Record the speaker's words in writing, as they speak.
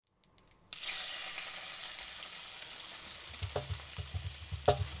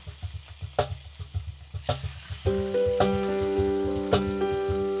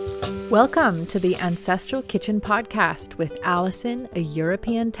Welcome to the Ancestral Kitchen Podcast with Allison, a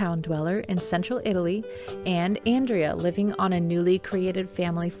European town dweller in central Italy, and Andrea, living on a newly created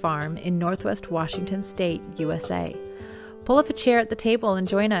family farm in Northwest Washington State, USA. Pull up a chair at the table and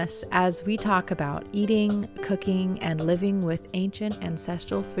join us as we talk about eating, cooking, and living with ancient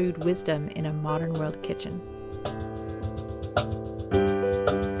ancestral food wisdom in a modern world kitchen.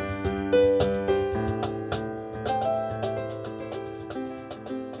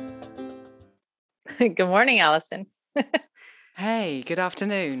 Good morning, Allison. Hey, good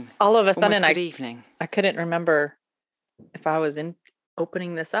afternoon. All of a sudden, Almost good evening. I couldn't remember if I was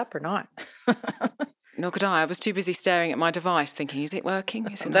opening this up or not. Nor could I. I was too busy staring at my device thinking, is it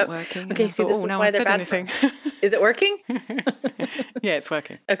working? Is it not working? Okay, And I see, thought, this oh, is now why I they're said bad. anything. Is it working? Yeah, it's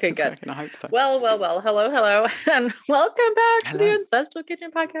working. Okay, It's good. working. I hope so. Well. Hello. And welcome back to the Ancestral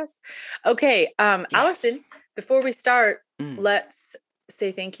Kitchen Podcast. Okay, Yes. Allison, before we start, Mm. let's say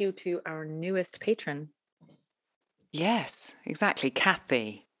thank you to our newest patron. Yes, exactly.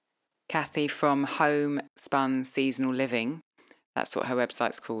 Kathy. Kathy from Homespun Seasonal Living. That's what her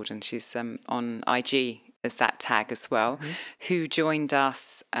website's called. And she's on IG as that tag as well, who joined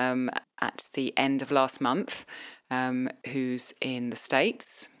us at the end of last month, who's in the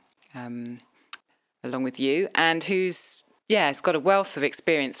States, along with you, and who's, has got a wealth of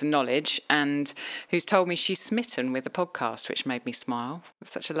experience and knowledge, and who's told me she's smitten with the podcast, which made me smile.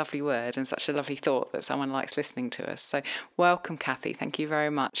 It's such a lovely word and such a lovely thought that someone likes listening to us. So welcome, Kathy. Thank you very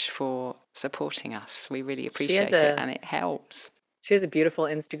much for supporting us. We really appreciate it, and it helps. She has a beautiful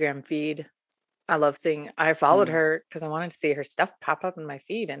Instagram feed. I love seeing, I followed her because I wanted to see her stuff pop up in my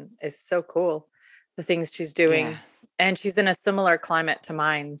feed, and it's so cool, the things she's doing. Yeah. And she's in a similar climate to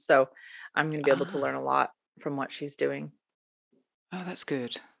mine, so I'm going to be able to learn a lot from what she's doing. Oh, that's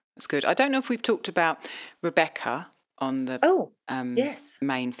good. That's good. I don't know if we've talked about Rebecca on the yes,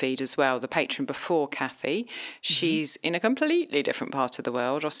 main feed as well, the patron before Kathy. She's in a completely different part of the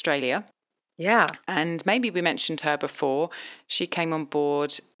world, Australia. Yeah. And maybe we mentioned her before. She came on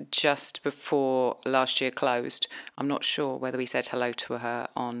board just before last year closed. I'm not sure whether we said hello to her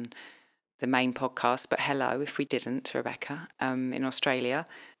on the main podcast, but hello if we didn't, Rebecca, in Australia.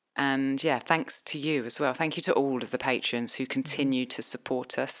 And thanks to you as well. Thank you to all of the patrons who continue to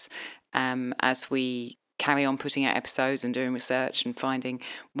support us as we carry on putting out episodes and doing research and finding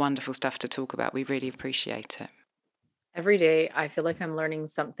wonderful stuff to talk about. We really appreciate it. Every day, I feel like I'm learning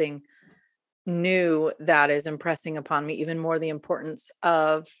something new that is impressing upon me even more the importance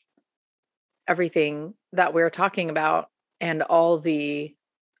of everything that we're talking about and all the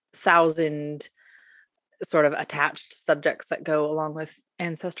 1,000 sort of attached subjects that go along with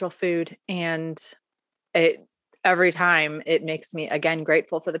ancestral food. And every time it makes me again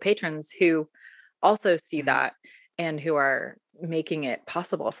grateful for the patrons who also see that and who are making it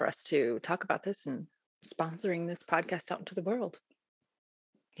possible for us to talk about this and sponsoring this podcast out into the world.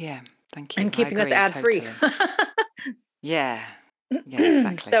 Yeah, thank you. And keeping us ad free. Yeah,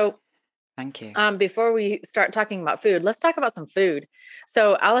 exactly. So thank you. Before we start talking about food, let's talk about some food.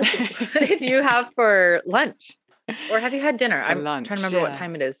 So, Allison, what did you have for lunch? Or have you had dinner? I'm trying to remember what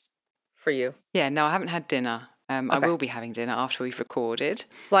time it is for you. Yeah, no, I haven't had dinner. I will be having dinner after we've recorded.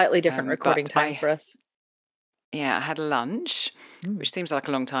 Slightly different recording time for us. Yeah, I had lunch, which seems like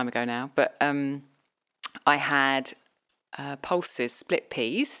a long time ago now. But I had pulses, split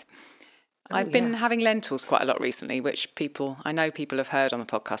peas. I've been having lentils quite a lot recently, which I know people have heard on the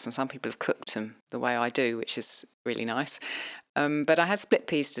podcast, and some people have cooked them the way I do, which is really nice. But I had split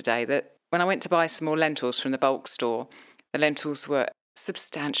peas today. That when I went to buy some more lentils from the bulk store, the lentils were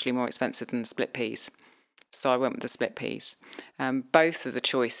substantially more expensive than the split peas. So I went with the split peas. Both of the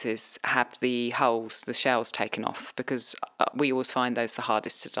choices have the hulls, the shells taken off, because we always find those the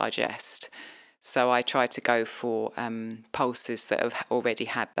hardest to digest. So I tried to go for pulses that have already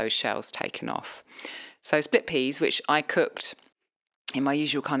had those shells taken off. So split peas, which I cooked in my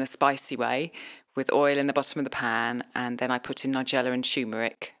usual kind of spicy way with oil in the bottom of the pan, and then I put in nigella and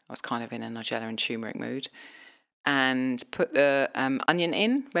turmeric. I was kind of in a nigella and turmeric mood. And put the onion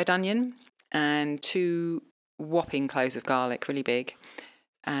in, red onion, and 2 whopping cloves of garlic, really big.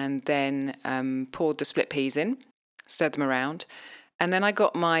 And then poured the split peas in, stirred them around. And then I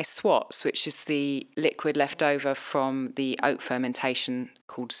got my swats, which is the liquid left over from the oat fermentation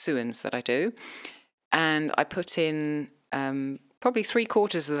called suans that I do. And I put in probably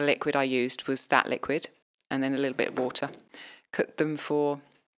 3/4 of the liquid I used was that liquid, and then a little bit of water. Cooked them for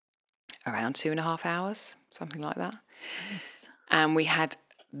around 2.5 hours, something like that. Nice. And we had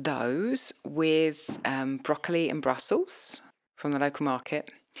those with broccoli and Brussels from the local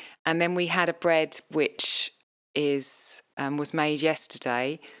market. And then we had a bread which was made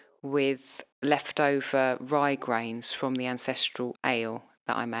yesterday with leftover rye grains from the ancestral ale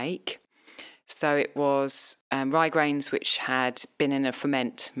that I make. So it was rye grains which had been in a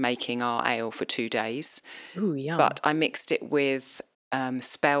ferment making our ale for 2 days. Ooh, yum. But I mixed it with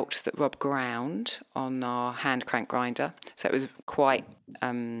spelt that Rob ground on our hand crank grinder. So it was quite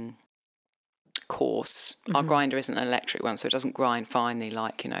coarse. Mm-hmm. Our grinder isn't an electric one, so it doesn't grind finely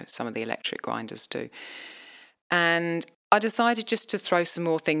like, some of the electric grinders do. And I decided just to throw some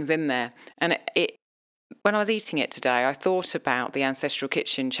more things in there. And it when I was eating it today, I thought about the Ancestral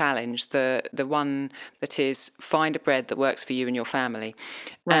Kitchen Challenge, the one that is find a bread that works for you and your family.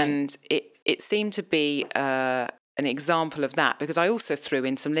 Right. And it seemed to be an example of that, because I also threw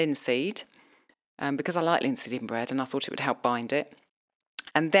in some linseed, because I like linseed in bread and I thought it would help bind it.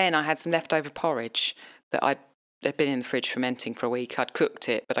 And then I had some leftover porridge that had been in the fridge fermenting for a week. I'd cooked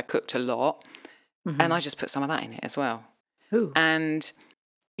it, but I cooked a lot. Mm-hmm. And I just put some of that in it as well. Ooh. And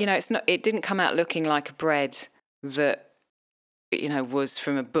it didn't come out looking like a bread that, was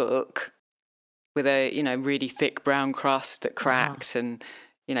from a book with a, really thick brown crust that cracked and,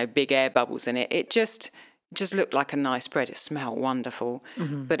 big air bubbles in it. It just looked like a nice bread. It smelled wonderful,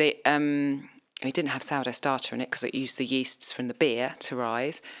 mm-hmm. but it didn't have sourdough starter in it because it used the yeasts from the beer to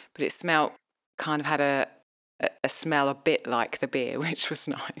rise, but it smelled kind of had a smell a bit like the beer, which was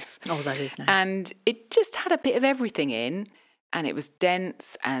nice. Oh, that is nice. And it just had a bit of everything in. And it was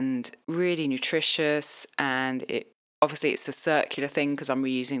dense and really nutritious, and obviously it's a circular thing because I'm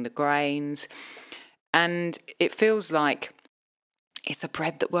reusing the grains, and it feels like it's a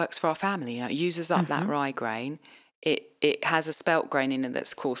bread that works for our family. It uses up mm-hmm. that rye grain. It has a spelt grain in it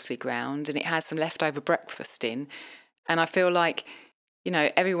that's coarsely ground, and it has some leftover breakfast in. And I feel like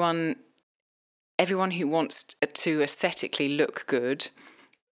everyone who wants to aesthetically look good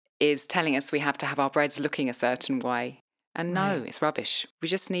is telling us we have to have our breads looking a certain way. And no, right. It's rubbish. We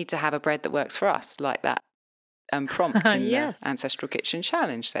just need to have a bread that works for us, like that prompt in yes. the Ancestral Kitchen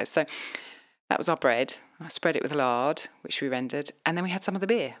Challenge says. So that was our bread. I spread it with lard, which we rendered, and then we had some of the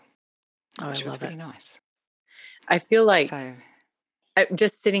beer, which was really nice. I feel like I'm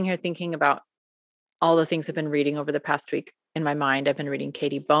just sitting here thinking about all the things I've been reading over the past week. In my mind, I've been reading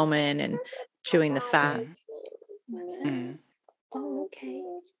Katie Bowman and Chewing the Fat. Mm. Oh, okay.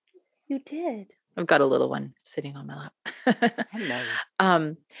 You did. I've got a little one sitting on my lap.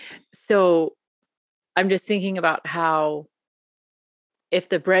 Hello. So I'm just thinking about how if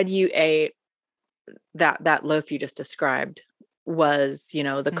the bread you ate, that loaf you just described was,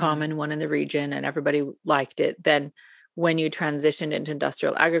 the common one in the region and everybody liked it, then when you transitioned into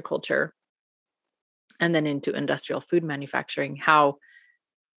industrial agriculture and then into industrial food manufacturing, how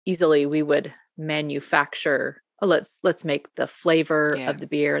easily we would manufacture, let's make the flavor of the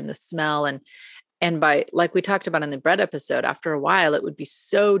beer and the smell, and by, like we talked about in the bread episode, after a while, it would be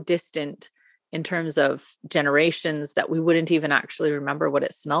so distant in terms of generations that we wouldn't even actually remember what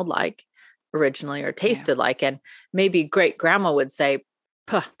it smelled like originally or tasted like. And maybe great grandma would say,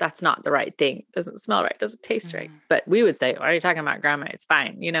 that's not the right thing. Doesn't smell right. Doesn't taste right. But we would say, why are you talking about, grandma? It's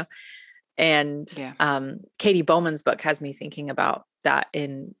fine, And Katie Bowman's book has me thinking about that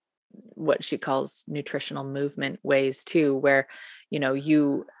in what she calls nutritional movement ways too, where,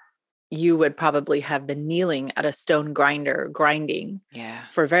 you would probably have been kneeling at a stone grinder grinding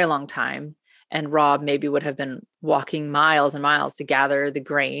for a very long time. And Rob maybe would have been walking miles and miles to gather the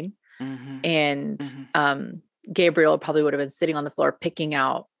grain. Mm-hmm. And Gabriel probably would have been sitting on the floor picking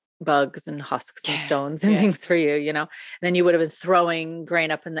out bugs and husks and stones and things for you, And then you would have been throwing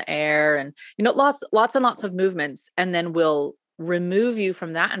grain up in the air and, lots and lots of movements. And then we'll remove you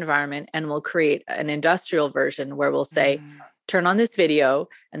from that environment and we'll create an industrial version where we'll say, turn on this video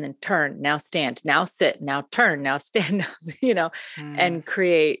and then turn, now stand, now sit, now turn, now stand, and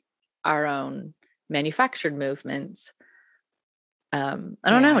create our own manufactured movements. I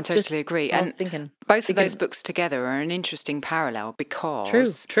don't know. I totally agree. And both of those books together are an interesting parallel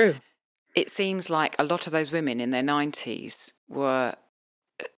because true. It seems like a lot of those women in their 90s were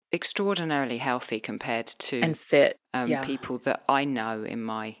extraordinarily healthy compared to and fit people that I know in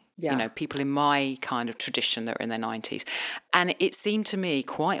my people in my kind of tradition that are in their 90s. And it seemed to me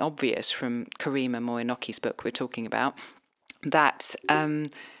quite obvious from Karima Moyanoki's book we're talking about that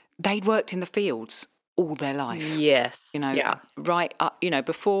they'd worked in the fields all their life. Yes. Right up,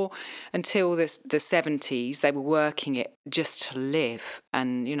 before, until the 70s, they were working it just to live.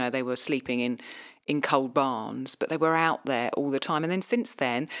 And, they were sleeping in cold barns, but they were out there all the time. And then since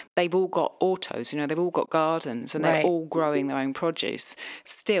then, they've all got autos, they've all got gardens and they're all growing their own produce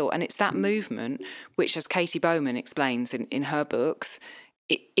still. And it's that movement, which, as Katie Bowman explains in her books,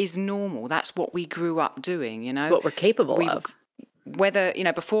 it is normal. That's what we grew up doing, It's what we're capable of. whether,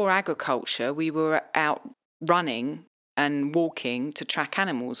 before agriculture, we were out running and walking to track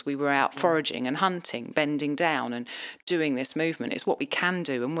animals. We were out foraging and hunting, bending down and doing this movement. It's what we can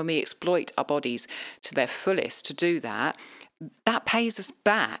do. And when we exploit our bodies to their fullest to do that, that pays us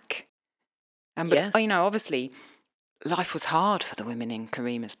back. But, obviously, life was hard for the women in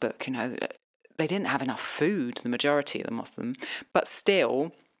Karima's book. They didn't have enough food, the majority of them, but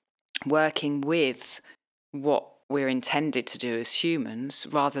still working with what we're intended to do as humans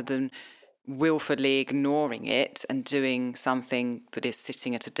rather than willfully ignoring it and doing something that is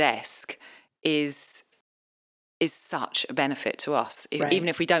sitting at a desk is such a benefit to us. Right. Even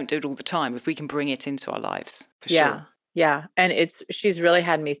if we don't do it all the time, if we can bring it into our lives, for sure. Yeah. And she's really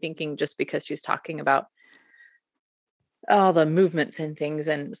had me thinking, just because she's talking about all the movements and things.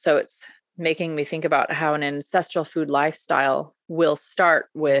 And so it's making me think about how an ancestral food lifestyle will start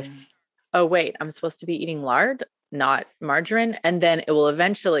with, oh, wait, I'm supposed to be eating lard, not margarine. And then it will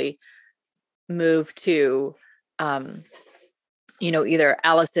eventually move to, either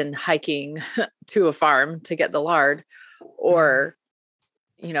Allison hiking to a farm to get the lard, or,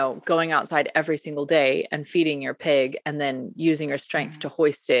 going outside every single day and feeding your pig and then using your strength to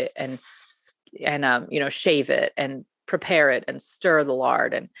hoist it and shave it and prepare it and stir the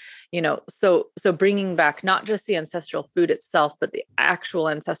lard. And, so bringing back not just the ancestral food itself, but the actual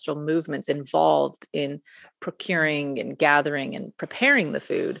ancestral movements involved in procuring and gathering and preparing the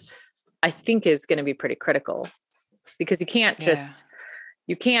food, I think is going to be pretty critical, because you can't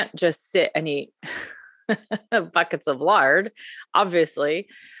just sit and eat buckets of lard, obviously,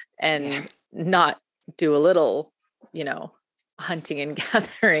 and not do a little, hunting and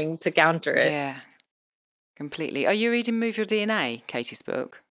gathering to counter it. Yeah, completely. Are you reading Move Your DNA, Katie's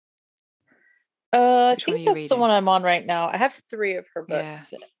book? I think that's the one I'm on right now. I have 3 of her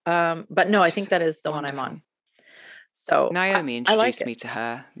books. Yeah. But no, I think that is the one I'm on. So Naomi introduced me to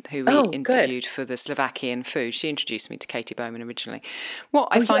her, who we interviewed for the Slovakian food. She introduced me to Katie Bowman originally. What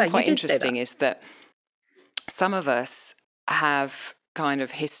I find quite interesting is that some of us have kind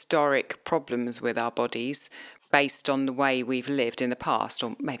of historic problems with our bodies based on the way we've lived in the past.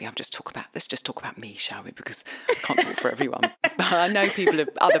 Or maybe let's just talk about me, shall we? Because I can't talk for everyone. But I know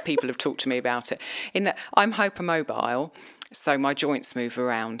other people have talked to me about it. In that I'm hypermobile. So my joints move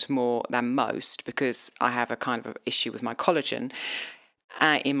around more than most because I have a kind of issue with my collagen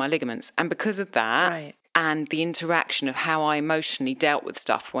in my ligaments. And because of that, and the interaction of how I emotionally dealt with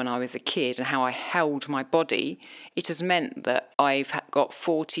stuff when I was a kid and how I held my body, it has meant that I've got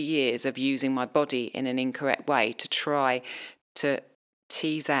 40 years of using my body in an incorrect way to try to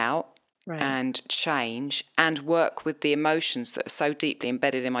tease out and change and work with the emotions that are so deeply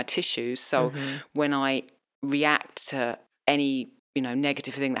embedded in my tissues. So when I react to any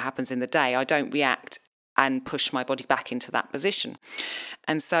negative thing that happens in the day, I don't react and push my body back into that position.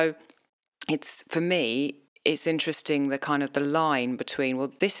 And so for me it's interesting, the kind of the line between,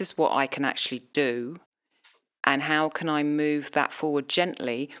 well, this is what I can actually do and how can I move that forward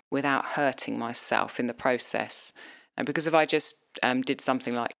gently without hurting myself in the process. And because if I just did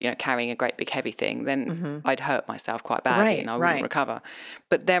something like carrying a great big heavy thing, then I'd hurt myself quite badly and I wouldn't recover.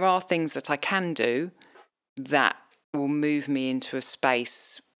 But there are things that I can do that will move me into a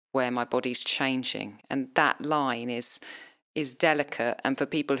space where my body's changing, and that line is delicate. And for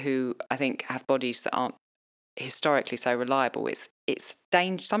people who I think have bodies that aren't historically so reliable, it's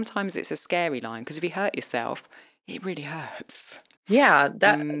dangerous. Sometimes it's a scary line, because if you hurt yourself, it really hurts. Yeah,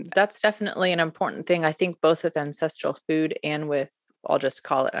 that's definitely an important thing. I think both with ancestral food and with, I'll just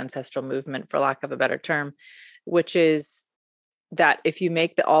call it ancestral movement for lack of a better term, which is that if you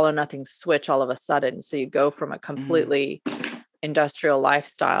make the all or nothing switch all of a sudden, so you go from a completely industrial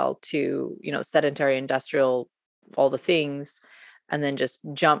lifestyle to, sedentary industrial, all the things, and then just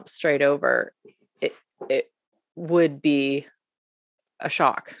jump straight over, it would be a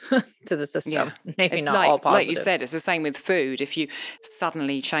shock to the system. Yeah. Maybe it's not all positive. Like you said, it's the same with food. If you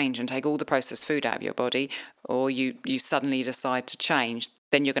suddenly change and take all the processed food out of your body, or you suddenly decide to change,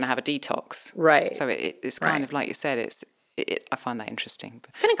 then you're going to have a detox. Right. So it's kind of like you said, I find that interesting.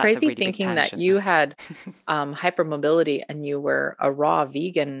 It's kind of crazy really thinking that you had hypermobility and you were a raw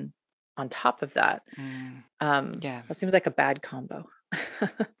vegan on top of that. That seems like a bad combo.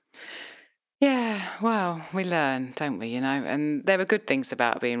 Yeah, well, we learn, don't we, and there are good things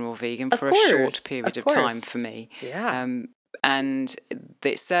about being raw vegan for a short period of time for me. Yeah. And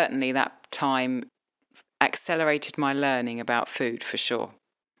certainly that time accelerated my learning about food for sure.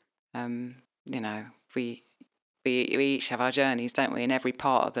 We each have our journeys, don't we? And every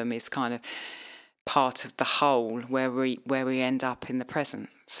part of them is kind of part of the whole where we end up in the present.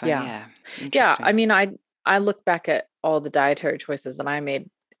 So yeah. I mean, I look back at all the dietary choices that I made,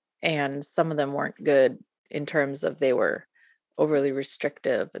 and some of them weren't good in terms of they were overly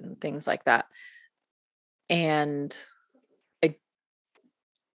restrictive and things like that. And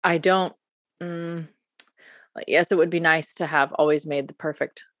I don't, yes, it would be nice to have always made the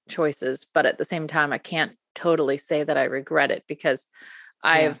perfect choices, but at the same time, I can't totally say that I regret it because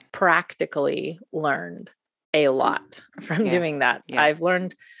I've practically learned a lot from doing that. Yeah. I've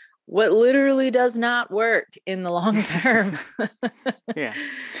learned what literally does not work in the long term. Yeah.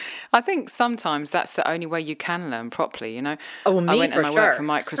 I think sometimes that's the only way you can learn properly, you know. Oh, well, I me went for and I sure. worked for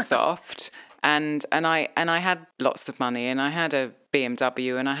Microsoft and I had lots of money and I had a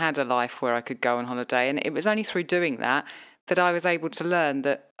BMW and I had a life where I could go on holiday, and it was only through doing that I was able to learn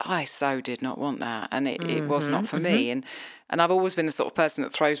that I so did not want that, and it was not for me. And I've always been the sort of person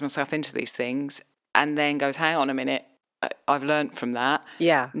that throws myself into these things and then goes, hang on a minute, I've learned from that.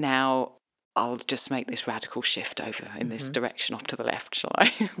 Yeah. Now I'll just make this radical shift over in this direction off to the left, shall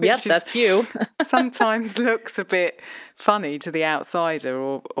I? Yep, that's you. Sometimes looks a bit funny to the outsider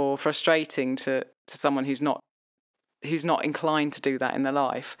or frustrating to someone who's not inclined to do that in their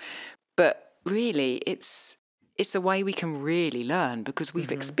life. But really, it's a way we can really learn because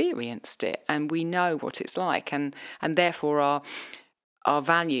we've experienced it and we know what it's like, and therefore our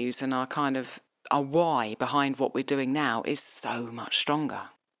values and our kind of our why behind what we're doing now is so much stronger.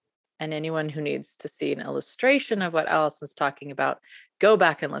 And anyone who needs to see an illustration of what Allison's talking about, go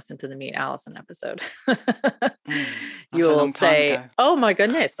back and listen to the Meet Allison episode. You'll say, oh my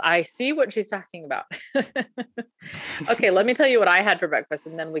goodness, I see what she's talking about. Okay, let me tell you what I had for breakfast,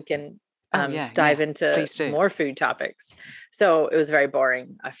 and then we can dive into more food topics. So it was very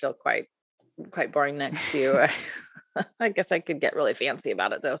boring. I feel quite boring next to you. I guess I could get really fancy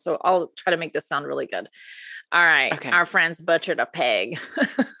about it though. So I'll try to make this sound really good. All right. Okay. Our friends butchered a pig.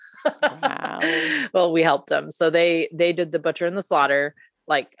 Wow. Well, we helped them. So they did the butcher and the slaughter.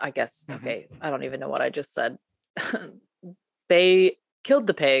 Like, I guess, okay, I don't even know what I just said. They killed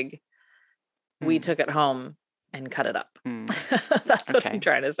the pig. We took it home and cut it up. That's what I'm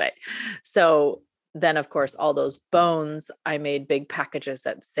trying to say. So then, of course, all those bones, I made big packages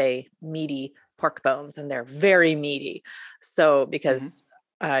that say meaty pork bones, and they're very meaty. So because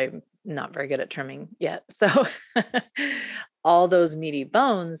I'm not very good at trimming yet. So all those meaty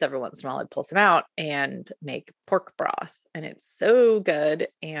bones, every once in a while I pull some out and make pork broth, and it's so good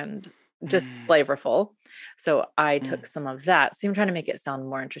and just flavorful. So I took some of that. See, I'm trying to make it sound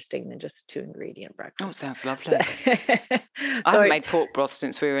more interesting than just 2-ingredient breakfast. Oh, it sounds lovely. I haven't made pork broth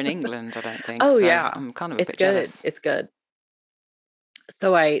since we were in England, I don't think. Oh, so yeah. I'm kind of a bit jealous. It's good.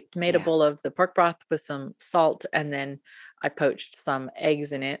 So I made a bowl of the pork broth with some salt, and then I poached some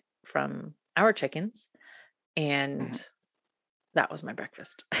eggs in it from our chickens, and that was my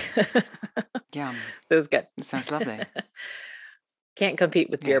breakfast. Yum. It was good. It sounds lovely. Can't compete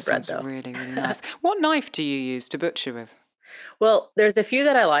with beer bread, though. Really, really nice. What knife do you use to butcher with? Well, there's a few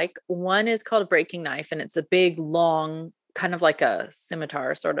that I like. One is called a breaking knife, and it's a big, long, kind of like a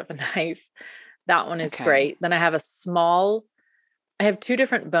scimitar sort of a knife. That one is great. Then I have I have 2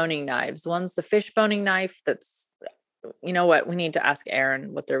 different boning knives. One's the fish boning knife that's, you know what, we need to ask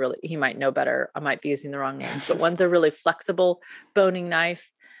Aaron what he might know better. I might be using the wrong names, but one's a really flexible boning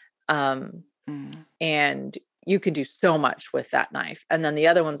knife. And you can do so much with that knife. And then the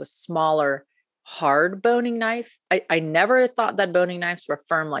other one's a smaller, hard boning knife. I never thought that boning knives were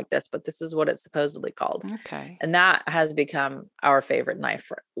firm like this, but this is what it's supposedly called. Okay. And that has become our favorite knife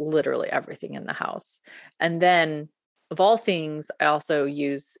for literally everything in the house. And then, of all things, I also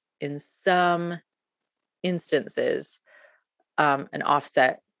use, in some instances, an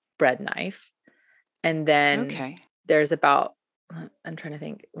offset bread knife. And then there's about, I'm trying to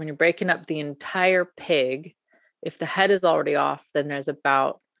think, when you're breaking up the entire pig, if the head is already off, then there's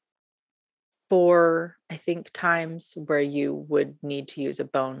about 4, I think, times where you would need to use a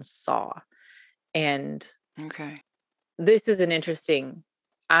bone saw. And this is an interesting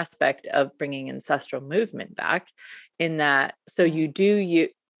aspect of bringing ancestral movement back, in that, so the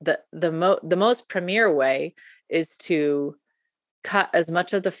most premier way is to cut as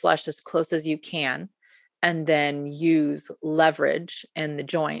much of the flesh as close as you can, and then use leverage in the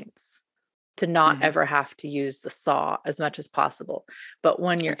joints to not ever have to use the saw as much as possible. But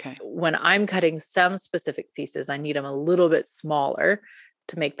when I'm cutting some specific pieces, I need them a little bit smaller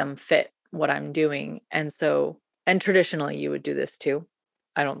to make them fit what I'm doing. And traditionally you would do this too.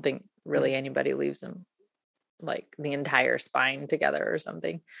 I don't think really anybody leaves them like the entire spine together or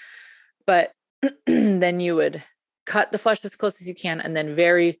something. But then you would cut the flesh as close as you can, and then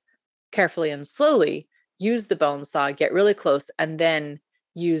very carefully and slowly use the bone saw, get really close, and then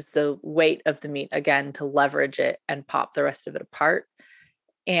use the weight of the meat again to leverage it and pop the rest of it apart.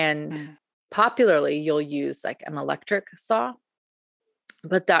 And popularly, you'll use like an electric saw,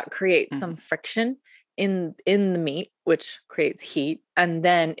 but that creates some friction in the meat, which creates heat. And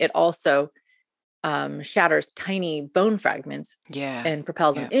then it also shatters tiny bone fragments and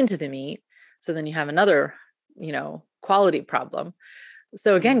propels them into the meat. So then you have another, quality problem.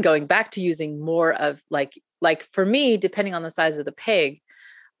 So again, going back to using more of like for me, depending on the size of the pig,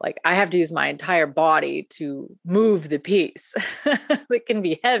 like I have to use my entire body to move the piece. It can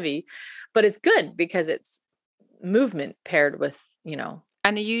be heavy, but it's good because it's movement paired with,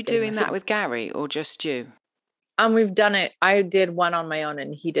 And are you doing that with Gary or just you? We've done it. I did one on my own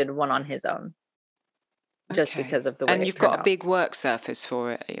and he did one on his own. Just because of the way. And you've got a big work surface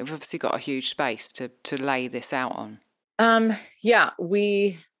for it. You've obviously got a huge space to lay this out on. Yeah,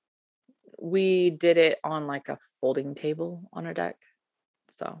 we did it on like a folding table on our deck.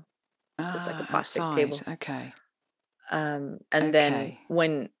 So just like a plastic table. Okay. And then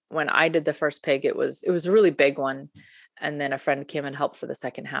when I did the first pig, it was a really big one. And then a friend came and helped for the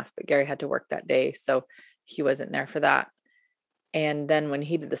second half, but Gary had to work that day, so he wasn't there for that. And then when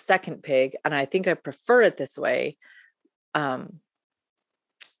he did the second pig, and I think I prefer it this way,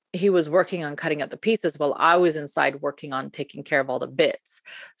 he was working on cutting up the pieces while I was inside working on taking care of all the bits.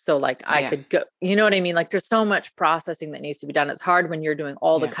 So like I could go, you know what I mean? Like there's so much processing that needs to be done. It's hard when you're doing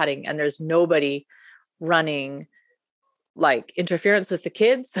all the cutting and there's nobody running like interference with the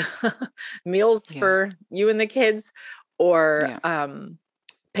kids, meals for you and the kids, or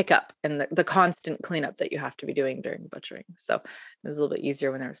pick up and the constant cleanup that you have to be doing during butchering. So it was a little bit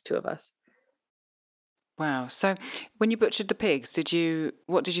easier when there was two of us. Wow. So when you butchered the pigs,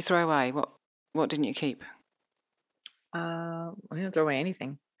 what did you throw away? What didn't you keep? I didn't throw away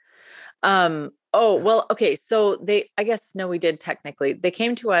anything. Well, okay. So we did technically. They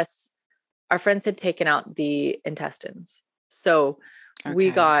came to us, our friends had taken out the intestines. So we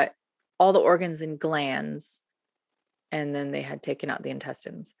got all the organs and glands, and then they had taken out the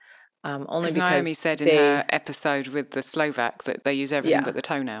intestines. Only because Naomi said in her episode with the Slovak that they use everything but the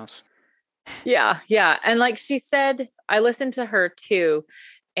toenails. Yeah. And like she said, I listened to her too.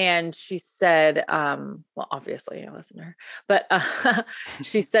 And she said, well, obviously I listened to her, but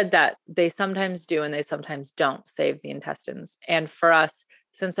she said that they sometimes do and they sometimes don't save the intestines. And for us,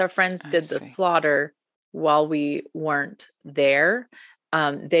 since our friends did the slaughter while we weren't there,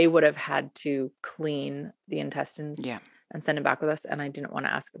 they would have had to clean the intestines and send them back with us. And I didn't want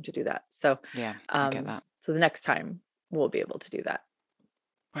to ask them to do that. So, I get that. So the next time we'll be able to do that.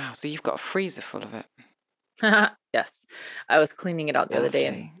 Wow. So you've got a freezer full of it. Yes. I was cleaning it out the other day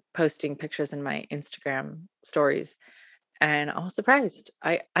and posting pictures in my Instagram stories. And I was surprised.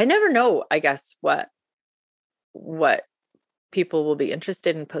 I never know, I guess, what people will be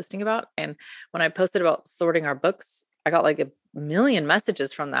interested in posting about. And when I posted about sorting our books, I got like a million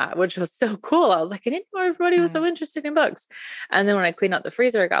messages from that, which was so cool. I was like, I didn't know everybody was so interested in books. And then when I cleaned out the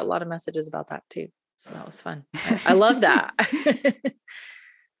freezer, I got a lot of messages about that too. So that was fun. I love that.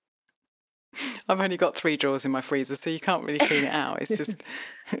 I've only got 3 drawers in my freezer, so you can't really clean it out. It's just,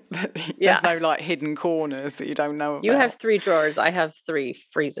 there's no like hidden corners that you don't know about. You have 3 drawers. I have 3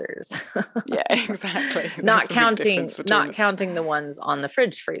 freezers. Yeah, exactly. Not counting the ones on the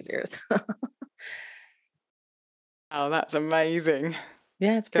fridge freezers. Oh, that's amazing.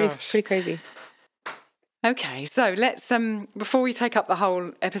 Yeah, it's pretty crazy. Okay, so let's before we take up the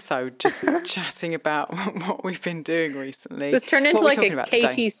whole episode, just chatting about what we've been doing recently. This turned into like a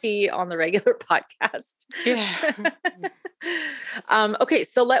KTC on the regular podcast. Yeah. Okay,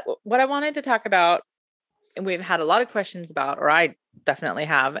 so what I wanted to talk about, and we've had a lot of questions about, or I definitely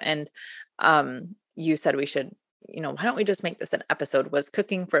have, and you said we should, why don't we just make this an episode, was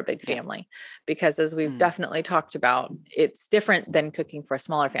cooking for a big family? Because as we've definitely talked about, it's different than cooking for a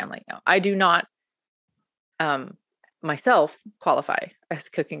smaller family. Now, I do not myself qualify as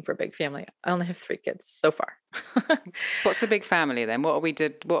cooking for a big family. I only have 3 kids so far. What's a big family then? What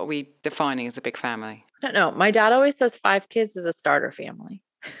are we defining as a big family? I don't know. My dad always says 5 kids is a starter family.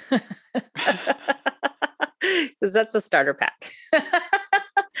 Says that's a starter pack.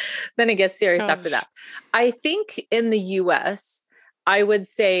 Then it gets serious after that. I think in the US, I would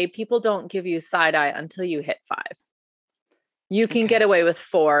say people don't give you side eye until you hit 5. You can get away with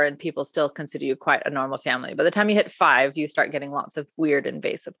 4 and people still consider you quite a normal family. By the time you hit 5, you start getting lots of weird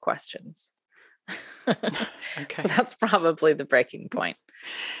invasive questions. So that's probably the breaking point.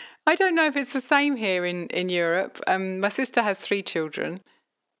 I don't know if it's the same here in Europe. My sister has 3 children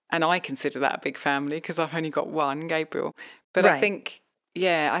and I consider that a big family because I've only got 1, Gabriel. But I think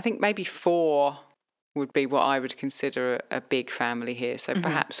maybe 4 would be what I would consider a big family here. So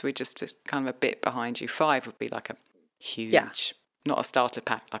perhaps we're just kind of a bit behind you. 5 would be like a huge, not a starter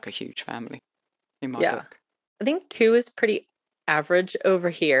pack, like a huge family in my book. I think 2 is pretty average over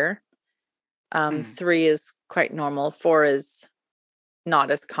here. 3 is quite normal. 4 is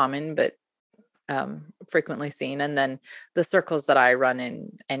not as common, but frequently seen. And then the circles that I run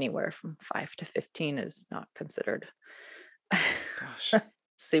in, anywhere from 5 to 15 is not considered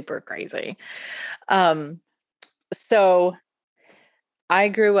super crazy. So I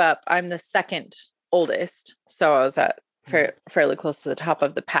grew up, I'm the second oldest. So I was at fairly close to the top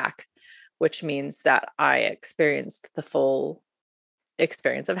of the pack, which means that I experienced the full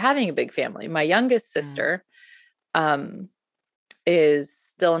experience of having a big family. My youngest sister is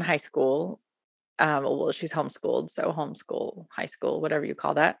still in high school. Well, she's homeschooled, so homeschool, high school, whatever you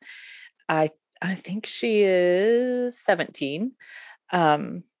call that. I think she is 17.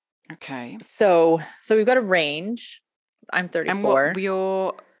 Okay. So we've got a range. I'm 34. And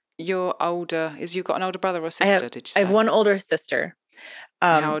what you're older, you've got an older brother or sister, did you say? I have one older sister.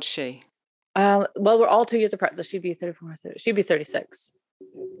 How old is she? Well, we're all 2 years apart, so she'd be 34. She'd be 36.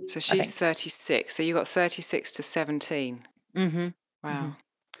 So she's 36. So you got 36 to 17. Mm-hmm. Wow.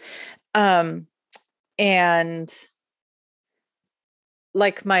 And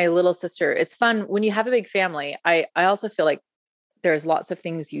like my little sister, it's fun when you have a big family. I also feel like there's lots of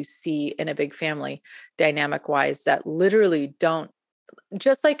things you see in a big family dynamic wise that literally don't,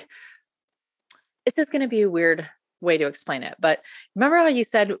 just like, this is going to be a weird way to explain it. But remember how you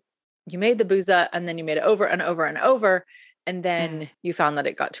said you made the booza and then you made it over and over and over. And then you found that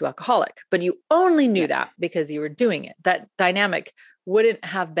it got too alcoholic, but you only knew that because you were doing it. That dynamic wouldn't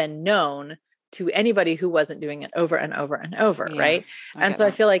have been known to anybody who wasn't doing it over and over and over. Right. And so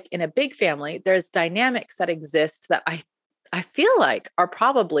I feel like in a big family, there's dynamics that exist that I feel like are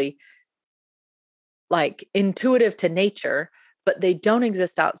probably like intuitive to nature, but they don't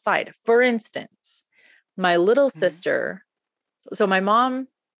exist outside. For instance, my little sister, so my mom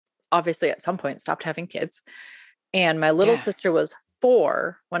obviously at some point stopped having kids, and my little sister was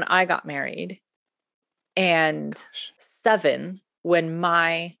 4 when I got married and 7 when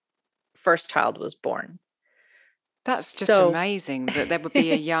my first child was born. That's just amazing that there would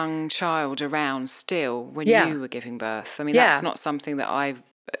be a young child around still when you were giving birth. I mean, that's not something that I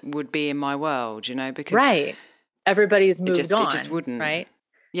would be in my world, because everybody's moved on. It just wouldn't. Right.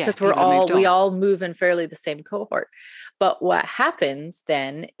 Yeah. Because we all move in fairly the same cohort. But what happens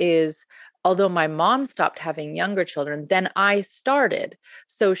then is, although my mom stopped having younger children, then I started.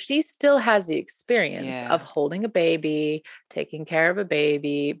 So she still has the experience of holding a baby, taking care of a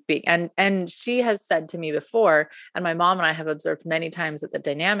baby, and she has said to me before, and my mom and I have observed many times that the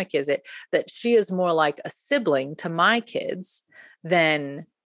dynamic is that she is more like a sibling to my kids than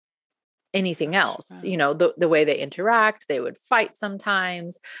anything else. The way they interact, they would fight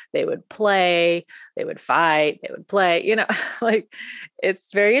sometimes, they would play, they would fight, they would play, like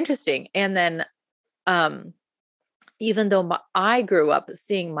it's very interesting. And then, even though I grew up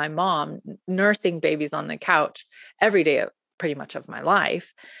seeing my mom nursing babies on the couch every day, pretty much of my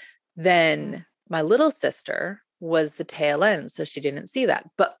life, then my little sister was the tail end. So she didn't see that,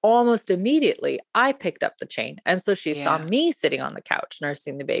 but almost immediately I picked up the chain. And so she saw me sitting on the couch,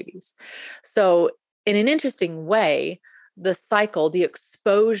 nursing the babies. So in an interesting way, the cycle, the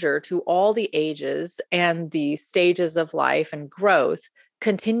exposure to all the ages and the stages of life and growth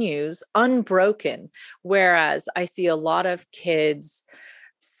continues unbroken. Whereas I see a lot of kids,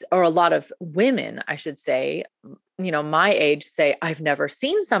 or a lot of women, I should say, my age, say, I've never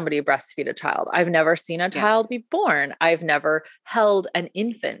seen somebody breastfeed a child. I've never seen a child be born. I've never held an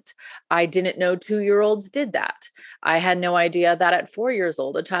infant. I didn't know 2-year-olds did that. I had no idea that at 4 years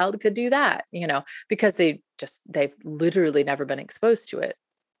old, a child could do that, because they've literally never been exposed to it.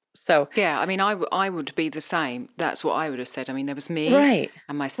 So, I mean, I would be the same. That's what I would have said. I mean, there was me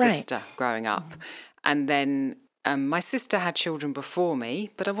and my sister growing up. And then my sister had children before me,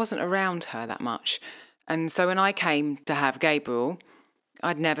 but I wasn't around her that much. And so when I came to have Gabriel,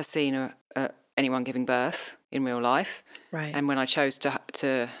 I'd never seen anyone giving birth in real life. Right. And when I chose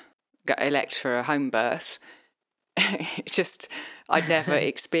to elect for a home birth, I'd never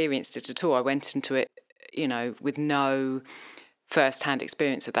experienced it at all. I went into it, with no first-hand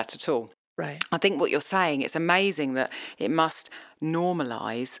experience of that at all. Right. I think what you're saying, it's amazing that it must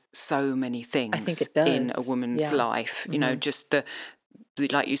normalise so many things. I think it does. In a woman's life. Just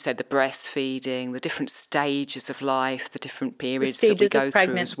like you said, the breastfeeding, the different stages of life, the different periods that we go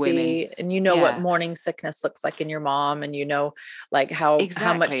through as women. And what morning sickness looks like in your mom, and like how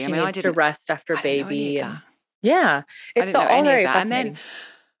much she needs to rest after baby. It's all very fascinating.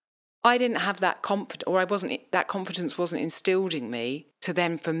 I didn't have that confidence, or that confidence wasn't instilled in me to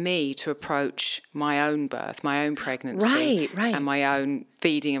then for me to approach my own birth, my own pregnancy, Right. and my own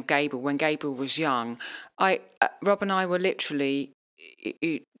feeding of Gabriel when Gabriel was young. Rob and I were literally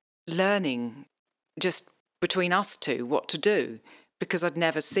learning just between us two what to do, because I'd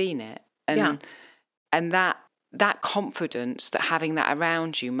never seen it, and that confidence that having that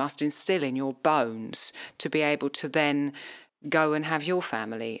around you must instill in your bones to be able to then go and have your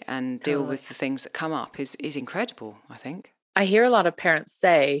family and deal with the things that come up is incredible, I think. I hear a lot of parents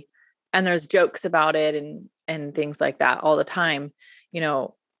say, and there's jokes about it and things like that all the time,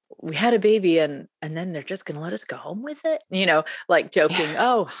 we had a baby and then they're just going to let us go home with it, like joking,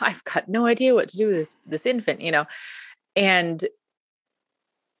 oh, I've got no idea what to do with this infant, and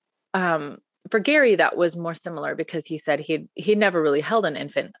for Gary, that was more similar because he said he'd never really held an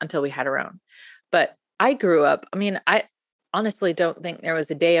infant until we had our own. But I grew up, I honestly don't think there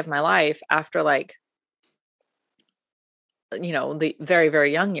was a day of my life after the very,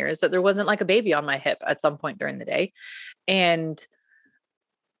 very young years that there wasn't like a baby on my hip at some point during the day. And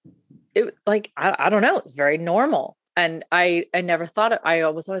it I don't know, it's very normal. And I never thought I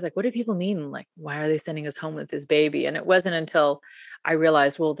was always like, what do people mean? Like, why are they sending us home with this baby? And it wasn't until I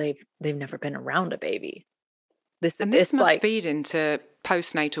realized, well, they've never been around a baby. This must feed into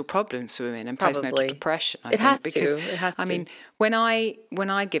postnatal problems for women and postnatal depression. I think because it has to. I mean, when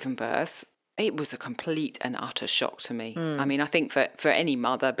I given birth, it was a complete and utter shock to me. I mean, I think for any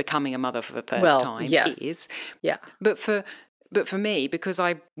mother, becoming a mother for the first time is. Yeah. But for me, because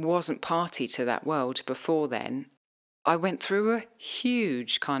I wasn't party to that world before then, I went through a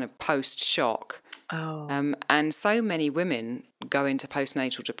huge kind of post-shock. Oh. And so many women go into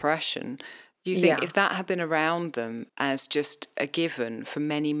postnatal depression. You think if that had been around them as just a given for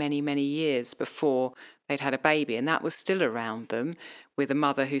many, many, many years before they'd had a baby, and that was still around them with a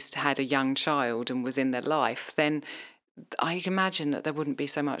mother who's had a young child and was in their life, then I can imagine that there wouldn't be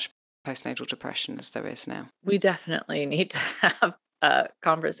so much postnatal depression as there is now. We definitely need to have a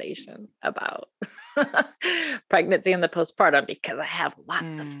conversation about pregnancy and the postpartum, because I have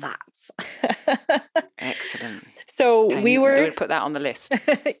lots of thoughts. Excellent. So we would put that on the list.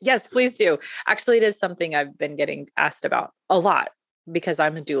 Yes, please do. Actually, it is something I've been getting asked about a lot because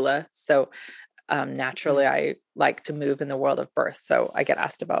I'm a doula. So naturally, I like to move in the world of birth. So I get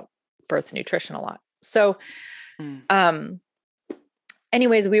asked about birth nutrition a lot. So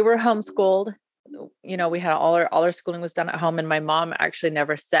anyways, we were homeschooled. We had all our schooling was done at home, and my mom actually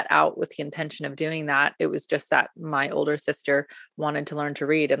never set out with the intention of doing that. It was just that my older sister wanted to learn to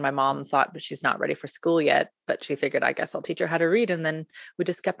read, and my mom thought, but she's not ready for school yet, but she figured, I guess I'll teach her how to read. And then we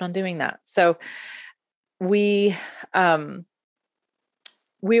just kept on doing that. So we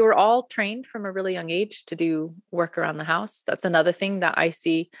were all trained from a really young age to do work around the house. That's another thing that I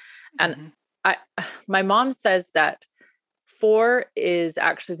see. And my mom says that 4 is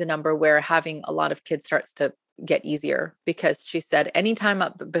actually the number where having a lot of kids starts to get easier, because she said anytime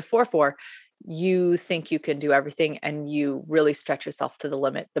up before 4, you think you can do everything and you really stretch yourself to the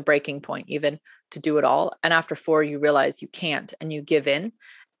limit, the breaking point, even to do it all. And after 4, you realize you can't and you give in,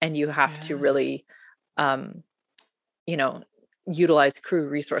 and you have to really, utilize crew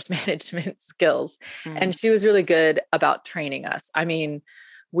resource management skills. And she was really good about training us. I mean,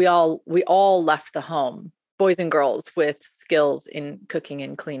 we all left the home, boys and girls, with skills in cooking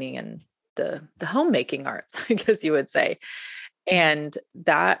and cleaning and the homemaking arts, I guess you would say. And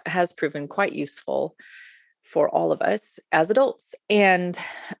that has proven quite useful for all of us as adults. And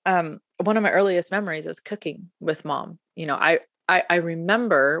one of my earliest memories is cooking with mom. I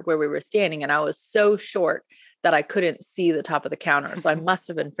remember where we were standing, and I was so short that I couldn't see the top of the counter. So I must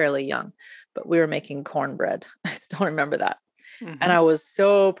have been fairly young, but we were making cornbread. I still remember that. And I was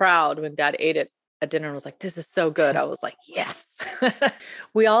so proud when Dad ate it at dinner and was like, this is so good. I was like, yes.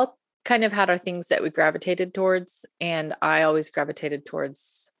 We all kind of had our things that we gravitated towards. And I always gravitated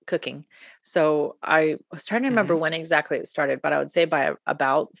towards cooking. So I was trying to remember when exactly it started, but I would say by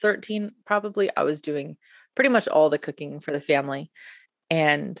about 13, probably, I was doing pretty much all the cooking for the family.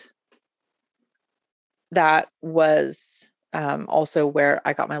 And that was also where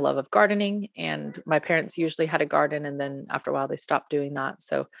I got my love of gardening. And my parents usually had a garden, and then after a while they stopped doing that.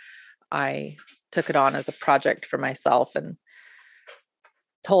 So I took it on as a project for myself and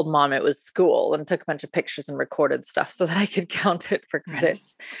told mom it was school, and took a bunch of pictures and recorded stuff so that I could count it for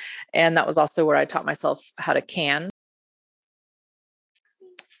credits. And that was also where I taught myself how to can,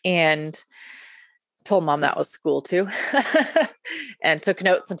 and told mom that was school too, and took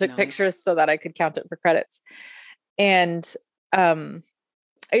notes and took pictures so that I could count it for credits. And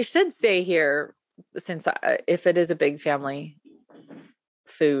I should say here, since if it is a big family,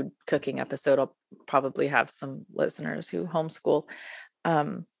 food cooking episode. I'll probably have some listeners who homeschool.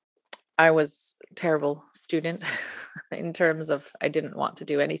 I was a terrible student in terms of I didn't want to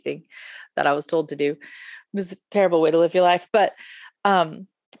do anything that I was told to do. It was a terrible way to live your life. But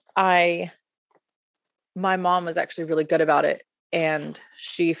my mom was actually really good about it. And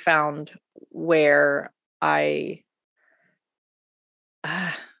she found where I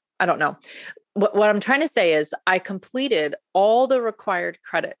don't know. What I'm trying to say is I completed all the required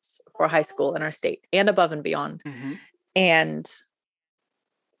credits for high school in our state and above and beyond, and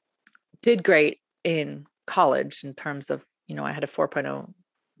did great in college in terms of, I had a 4.0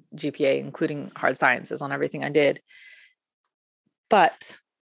 GPA, including hard sciences on everything I did. But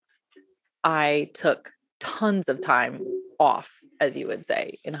I took tons of time off, as you would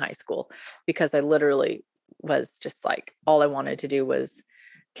say, in high school, because I literally was just like, all I wanted to do was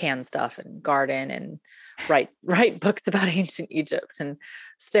can stuff and garden and write books about ancient Egypt and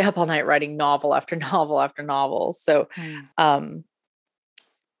stay up all night writing novel after novel after novel. So,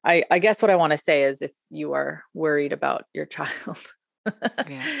 I guess what I want to say is if you are worried about your child,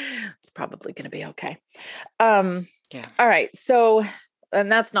 it's probably going to be okay. All right. So,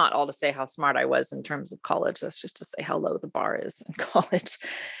 and that's not all to say how smart I was in terms of college. That's just to say how low the bar is in college.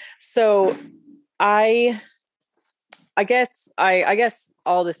 So I guess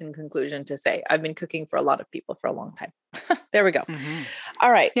all this in conclusion to say, I've been cooking for a lot of people for a long time. There we go.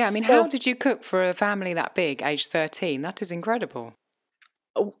 All right. Yeah. I mean, how did you cook for a family that big, age 13? That is incredible.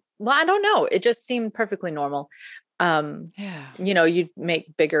 Well, I don't know. It just seemed perfectly normal. You'd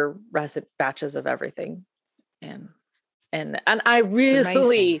make bigger batches of everything. And I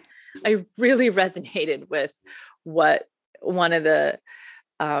really resonated with what one of the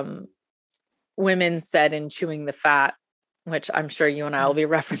women said in Chewing the Fat, which I'm sure you and I will be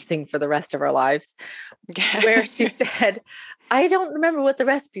referencing for the rest of our lives, where she said, I don't remember what the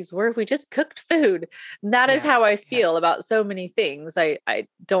recipes were. We just cooked food. And that is how I feel about so many things. I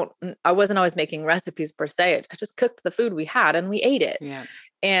wasn't always making recipes per se. I just cooked the food we had and we ate it. Yeah.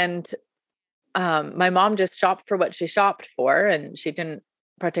 And my mom just shopped for what she shopped for, and she didn't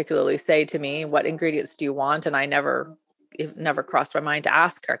particularly say to me, what ingredients do you want? And it never crossed my mind to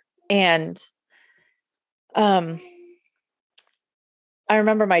ask her. And I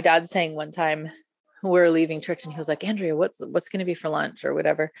remember my dad saying one time we were leaving church and he was like, Andrea, what's going to be for lunch or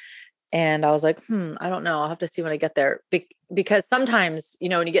whatever. And I was like, I don't know. I'll have to see when I get there. Because sometimes,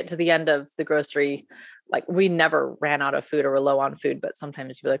 when you get to the end of the grocery, like we never ran out of food or were low on food, but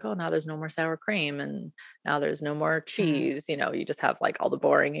sometimes you'd be like, oh, now there's no more sour cream and now there's no more cheese. You just have like all the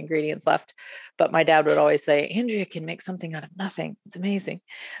boring ingredients left. But my dad would always say, Andrea can make something out of nothing. It's amazing.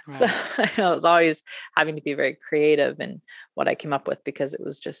 Right. So I was always having to be very creative in what I came up with, because it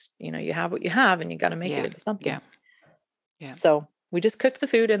was just, you have what you have and you got to make it into something. Yeah. So we just cooked the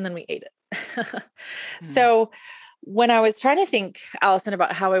food and then we ate it. So when I was trying to think, Allison,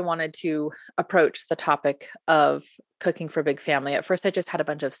 about how I wanted to approach the topic of cooking for a big family, at first I just had a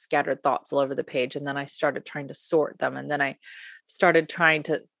bunch of scattered thoughts all over the page. And then I started trying to sort them. And then I started trying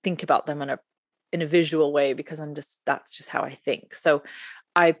to think about them in a visual way, because that's just how I think. So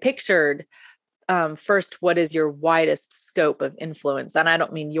I pictured first, what is your widest scope of influence? And I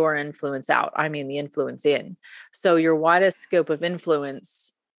don't mean your influence out. I mean the influence in. So your widest scope of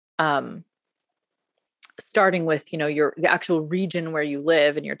influence, starting with, the actual region where you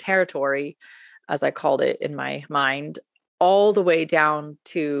live and your territory, as I called it in my mind, all the way down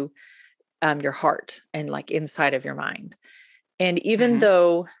to your heart and like inside of your mind. And even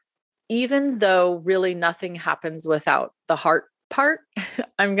though really nothing happens without the heart part,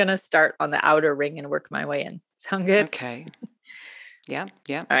 I'm going to start on the outer ring and work my way in. Sound good? Okay. Yeah.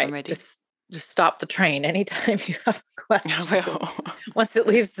 All right. I'm ready. Just stop the train anytime you have a question. I will. Once it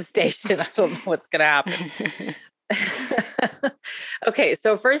leaves the station, I don't know what's going to happen. Okay.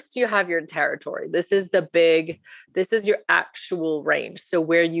 So first you have your territory. This is your actual range. So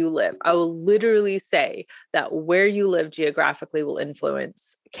where you live, I will literally say that where you live geographically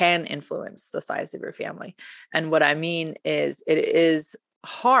can influence the size of your family. And what I mean is it is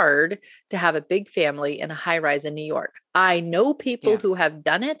hard to have a big family in a high rise in New York. I know people who have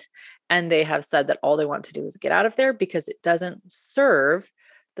done it, and they have said that all they want to do is get out of there because it doesn't serve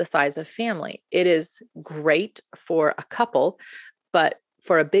the size of family. It is great for a couple, but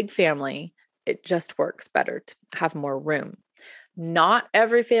for a big family, it just works better to have more room. Not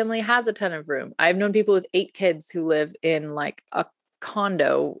every family has a ton of room. I've known people with 8 kids who live in like a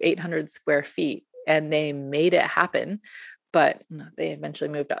condo, 800 square feet, and they made it happen, but they eventually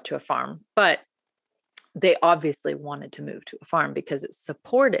moved out to a farm. But they obviously wanted to move to a farm because it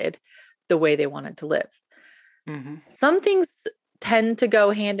supported the way they wanted to live. Some things tend to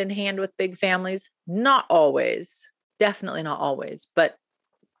go hand in hand with big families. Not always, definitely not always, but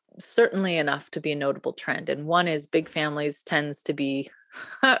certainly enough to be a notable trend. And one is big families tends to be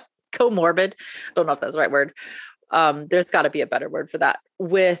comorbid. Don't know if that's the right word. There's got to be a better word for that.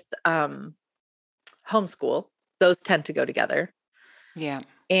 With homeschool, those tend to go together. Yeah.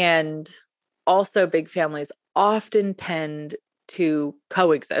 And also big families often tend to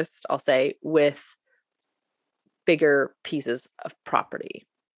coexist, I'll say, with bigger pieces of property.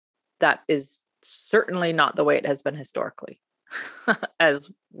 That is certainly not the way it has been historically,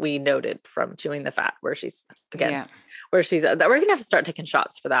 as we noted from Chewing the Fat, where she's we're going to have to start taking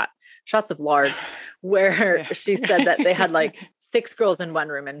shots for that. Shots of lard, where she said that they had like 6 girls in one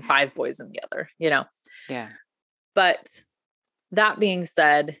room and 5 boys in the other, Yeah. But that being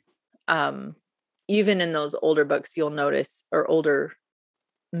said, even in those older books, you'll notice, or older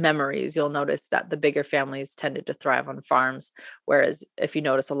memories, you'll notice that the bigger families tended to thrive on farms. Whereas if you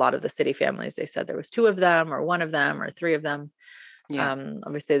notice a lot of the city families, they said there was 2 of them or 1 of them or 3 of them. Yeah.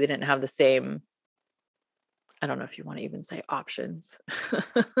 Obviously they didn't have the same, I don't know if you want to even say options.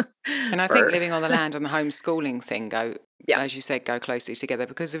 And I think living on the land and the homeschooling thing as you said, go closely together,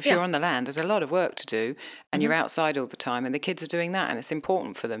 because if you're on the land, there's a lot of work to do and you're outside all the time, and the kids are doing that, and it's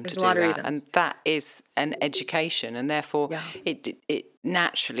important for them to do that. And that is an education, and therefore it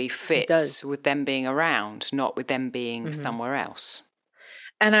naturally fits with them being around, not with them being somewhere else.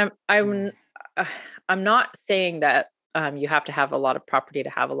 And I'm not saying that you have to have a lot of property to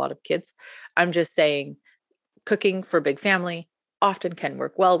have a lot of kids. I'm just saying cooking for a big family often can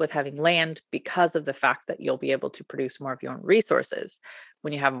work well with having land, because of the fact that you'll be able to produce more of your own resources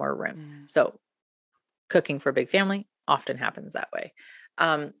when you have more room. So cooking for a big family often happens that way.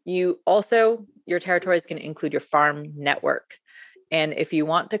 Your territories can include your farm network. And if you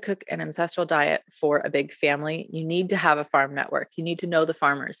want to cook an ancestral diet for a big family, you need to have a farm network. You need to know the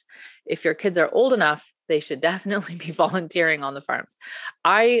farmers. If your kids are old enough, they should definitely be volunteering on the farms.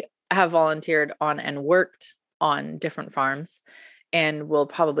 I have volunteered on and worked on different farms, and will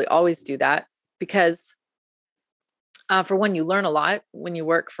probably always do that, because for one, you learn a lot when you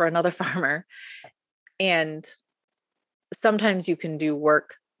work for another farmer, and sometimes you can do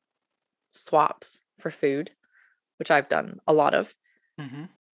work swaps for food, which I've done a lot of.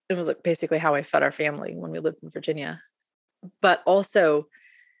 It was like basically how I fed our family when we lived in Virginia. But also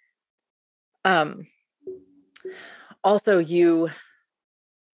aside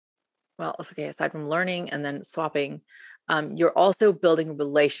from learning and then swapping, you're also building a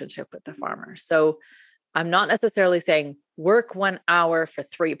relationship with the farmer. So I'm not necessarily saying work 1 hour for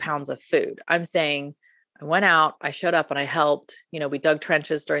 3 pounds of food. I'm saying I went out, I showed up and I helped, we dug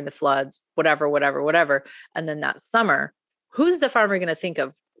trenches during the floods, whatever. And then that summer, who's the farmer going to think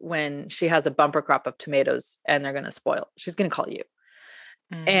of when she has a bumper crop of tomatoes and they're going to spoil? She's going to call you.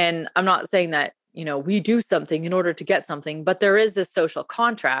 And I'm not saying that, we do something in order to get something, but there is this social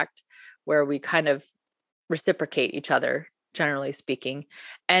contract where we kind of reciprocate each other, generally speaking.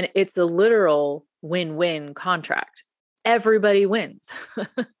 And it's a literal win-win contract. Everybody wins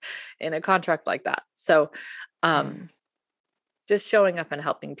in a contract like that. So just showing up and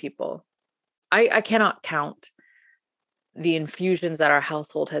helping people. I cannot count the infusions that our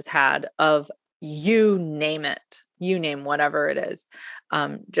household has had of, you name whatever it is,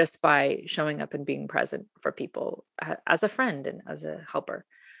 just by showing up and being present for people as a friend and as a helper.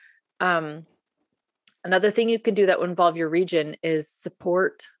 Another thing you can do that would involve your region is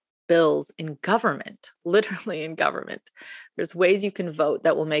support bills in government, literally in government. There's ways you can vote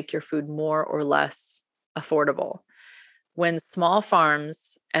that will make your food more or less affordable. When small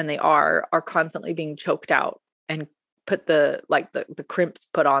farms, and they are constantly being choked out and put the crimps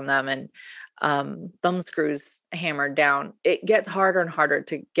put on them and thumb screws hammered down, it gets harder and harder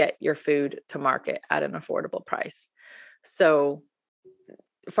to get your food to market at an affordable price. So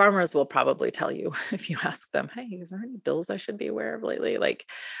farmers will probably tell you, if you ask them, hey, is there any bills I should be aware of lately? Like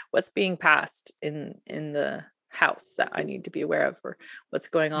what's being passed in the house that I need to be aware of, or what's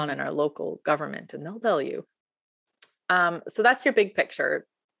going on in our local government, and they'll tell you. So that's your big picture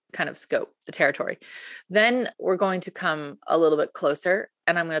kind of scope, the territory. Then we're going to come a little bit closer,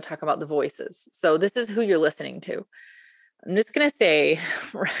 and I'm going to talk about the voices. So this is who you're listening to. I'm just going to say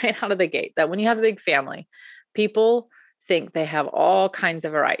right out of the gate that when you have a big family, people think they have all kinds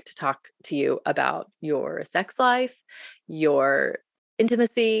of a right to talk to you about your sex life, your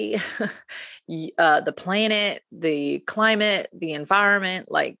intimacy, the planet, the climate, the environment.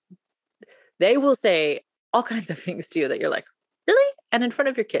 Like they will say all kinds of things to you that you're like, really? And in front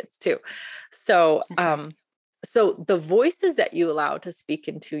of your kids too. So, so the voices that you allow to speak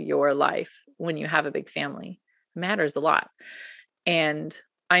into your life when you have a big family matters a lot. And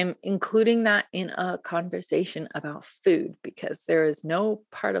I'm including that in a conversation about food because there is no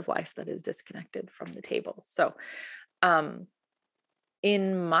part of life that is disconnected from the table. So,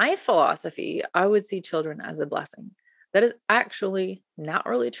 in my philosophy, I would see children as a blessing. That is actually not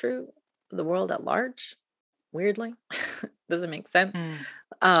really true. The world at large, weirdly, doesn't make sense.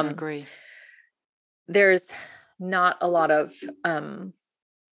 I agree. There's not a lot of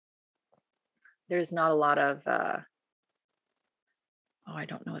I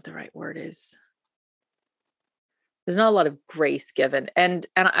don't know what the right word is. There's not a lot of grace given. And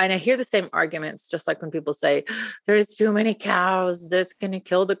I hear the same arguments, just like when people say there's too many cows, that's going to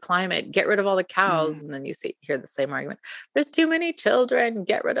kill the climate, get rid of all the cows. And then you hear the same argument. There's too many children,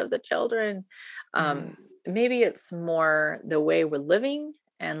 get rid of the children. Maybe it's more the way we're living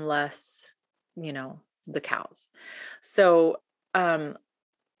and less, the cows. So,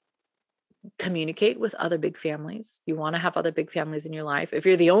 communicate with other big families. You want to have other big families in your life. If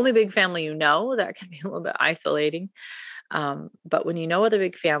you're the only big family that can be a little bit isolating. But when you know other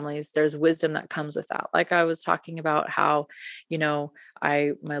big families, there's wisdom that comes with that. Like I was talking about how,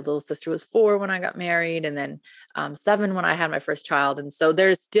 my little sister was 4 when I got married, and then 7 when I had my first child. And so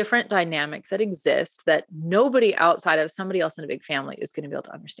there's different dynamics that exist that nobody outside of somebody else in a big family is going to be able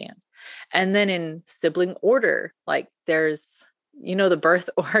to understand. And then in sibling order, like there's the birth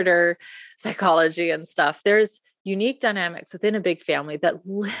order psychology and stuff. There's unique dynamics within a big family that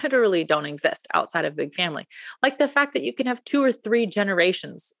literally don't exist outside of a big family. Like the fact that you can have 2 or 3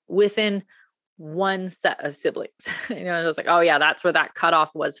 generations within one set of siblings. It was like, oh yeah, that's where that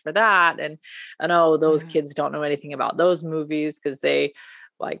cutoff was for that. And oh, those kids don't know anything about those movies because they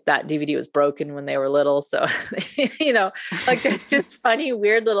like that DVD was broken when they were little. So, like there's just funny,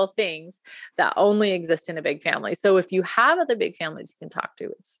 weird little things that only exist in a big family. So if you have other big families you can talk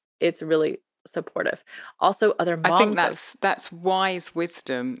to, it's really supportive. Also, other moms. I think that's wise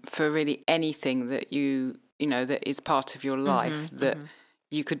wisdom for really anything that that is part of your life that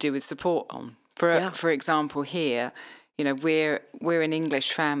you could do with support on. For example, here, we're an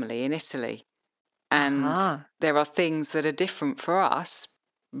English family in Italy, and there are things that are different for us.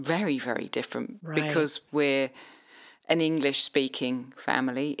 Very, very different, because we're an English-speaking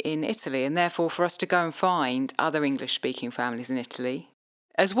family in Italy, and therefore for us to go and find other English-speaking families in Italy,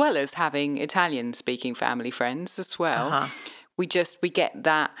 as well as having Italian-speaking family friends as well, we get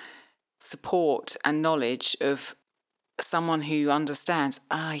that support and knowledge of someone who understands.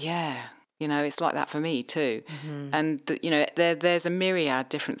 It's like that for me too. And there's a myriad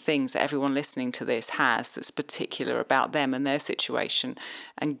different things that everyone listening to this has that's particular about them and their situation,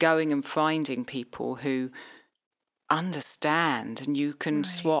 and going and finding people who understand and you can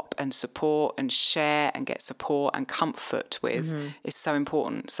swap and support and share and get support and comfort with is so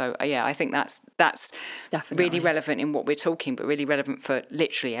important. So I think that's definitely really relevant in what we're talking, but really relevant for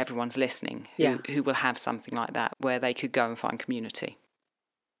literally everyone's listening who will have something like that where they could go and find community.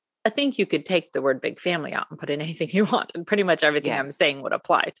 I think you could take the word big family out and put in anything you want, and pretty much everything I'm saying would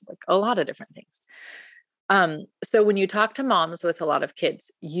apply to like a lot of different things. So when you talk to moms with a lot of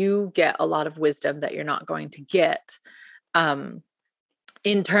kids, you get a lot of wisdom that you're not going to get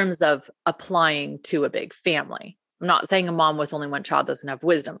in terms of applying to a big family. I'm not saying a mom with only one child doesn't have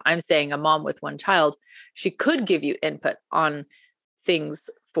wisdom. I'm saying a mom with one child, she could give you input on things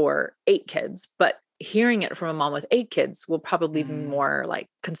for 8 kids, but hearing it from a mom with 8 kids will probably be more like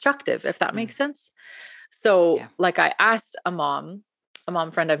constructive, if that makes sense. So like I asked a mom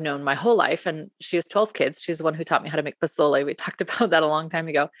friend I've known my whole life, and she has 12 kids. She's the one who taught me how to make pozole. We talked about that a long time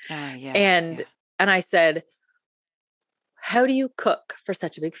ago. And I said, how do you cook for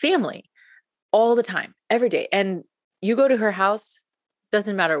such a big family all the time, every day? And you go to her house,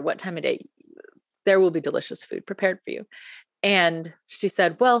 doesn't matter what time of day, there will be delicious food prepared for you. And she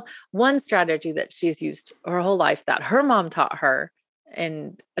said, well, one strategy that she's used her whole life that her mom taught her,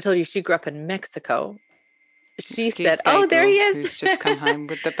 and I told you she grew up in Mexico. She said, Gabriel, there he is. Who's just come home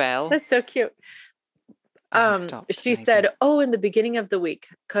with the bell. That's so cute. She said, in the beginning of the week,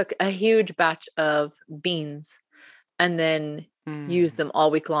 cook a huge batch of beans and then use them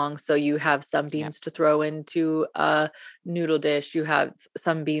all week long. So you have some beans to throw into a noodle dish. You have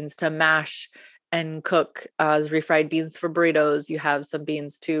some beans to mash and cook as refried beans for burritos. You have some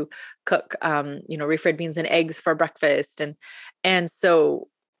beans to cook, refried beans and eggs for breakfast. And so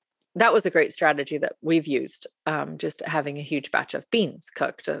that was a great strategy that we've used, just having a huge batch of beans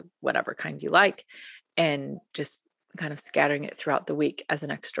cooked, whatever kind you like, and just kind of scattering it throughout the week as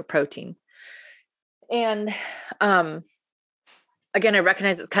an extra protein. And again, I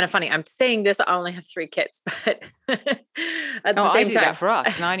recognize it's kind of funny. I'm saying this, I only have 3 kids, but at the I same do time. that for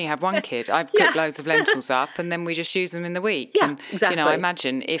us, and I only have 1 kid. I've cooked loads of lentils up, and then we just use them in the week. Yeah, And exactly. I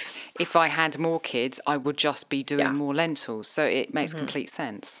imagine if I had more kids, I would just be doing more lentils. So it makes complete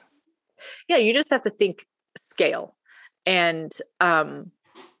sense. Yeah, you just have to think scale, and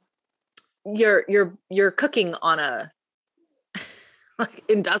you're cooking on a like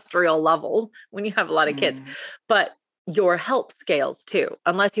industrial level when you have a lot of kids, but your help scales too,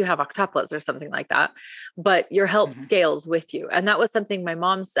 unless you have octuplets or something like that. But your help scales with you. And that was something my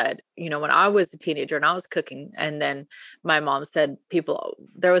mom said, when I was a teenager and I was cooking. And then my mom said,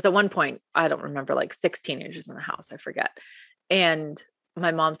 there was at one point, I don't remember, like 6 teenagers in the house, I forget. And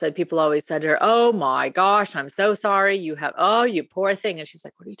my mom said, people always said to her, oh my gosh, I'm so sorry. You poor thing. And she's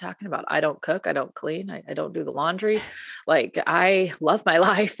like, what are you talking about? I don't cook. I don't clean. I don't do the laundry. Like, I love my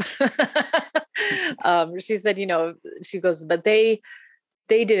life. She said, she goes, but they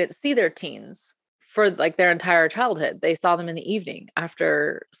didn't see their teens for like their entire childhood. They saw them in the evening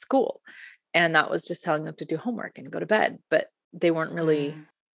after school. And that was just telling them to do homework and go to bed. But they weren't really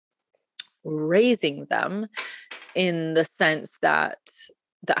raising them in the sense that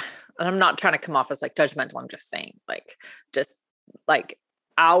and I'm not trying to come off as like judgmental. I'm just saying just like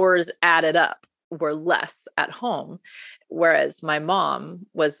hours added up were less at home. Whereas my mom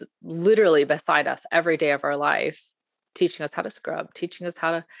was literally beside us every day of our life, teaching us how to scrub, teaching us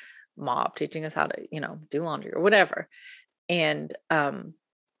how to mop, teaching us how to, do laundry or whatever. And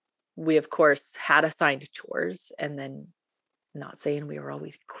we of course had assigned chores, and then, not saying we were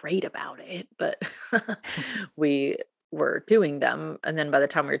always great about it, but we were doing them. And then by the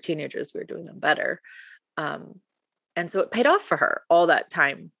time we were teenagers, we were doing them better. And so it paid off for her. All that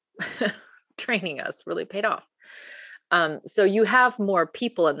time training us really paid off. So you have more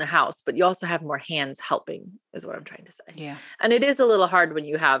people in the house, but you also have more hands helping, is what I'm trying to say. Yeah. And it is a little hard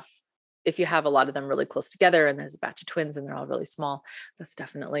if you have a lot of them really close together and there's a batch of twins and they're all really small. That's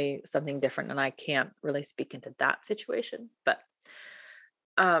definitely something different. And I can't really speak into that situation, but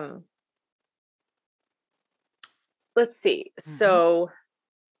let's see. So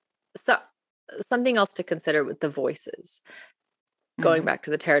something else to consider with the voices, going back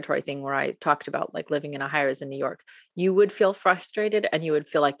to the territory thing where I talked about like living in a high-rise in New York, you would feel frustrated and you would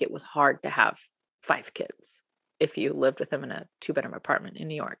feel like it was hard to have 5 kids if you lived with them in a 2-bedroom apartment in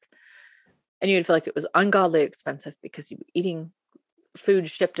New York. And you'd feel like it was ungodly expensive because you'd be eating food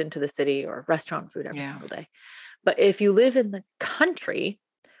shipped into the city or restaurant food every single day. But if you live in the country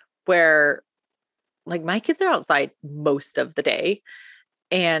where, like, my kids are outside most of the day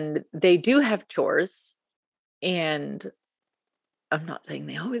and they do have chores, and I'm not saying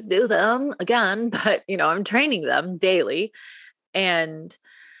they always do them again, but I'm training them daily, and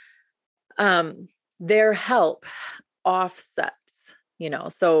their help offsets,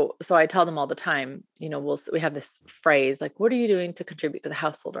 so I tell them all the time, we have this phrase like, what are you doing to contribute to the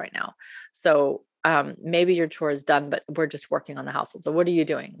household right now? So maybe your chore is done, but we're just working on the household. So what are you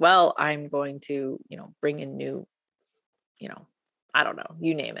doing? Well, I'm going to, bring in new, I don't know,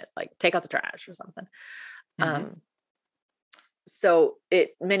 you name it, like take out the trash or something. So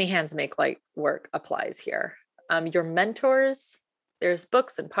many hands make light work applies here. Your mentors, there's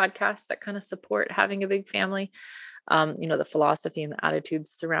books and podcasts that kind of support having a big family. The philosophy and the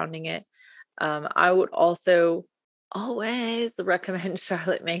attitudes surrounding it. I would also always recommend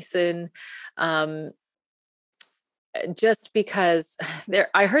Charlotte Mason, just because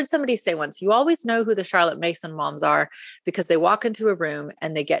I heard somebody say once, you always know who the Charlotte Mason moms are because they walk into a room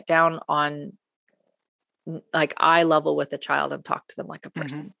and they get down on like eye level with a child and talk to them like a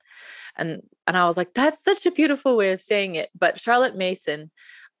person. And I was like, that's such a beautiful way of saying it. But Charlotte Mason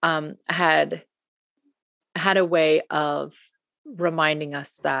had a way of reminding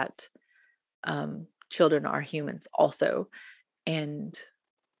us that children are humans also, and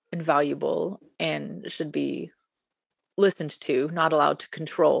valuable, and should be listened to, not allowed to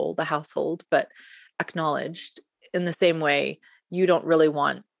control the household, but acknowledged. In the same way, you don't really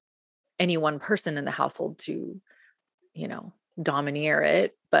want any one person in the household to, domineer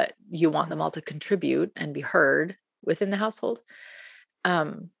it, but you want them all to contribute and be heard within the household.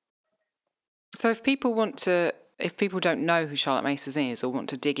 So if people don't know who Charlotte Mason is or want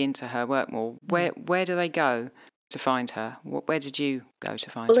to dig into her work more, where do they go to find her? Where did you go to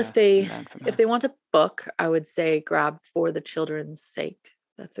find her? Well, if they want a book, I would say grab For the Children's Sake.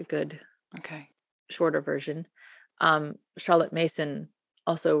 That's a good, shorter version. Charlotte Mason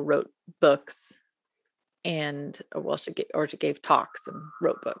also wrote books, and she gave talks and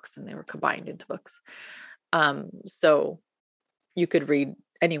wrote books, and they were combined into books. So you could read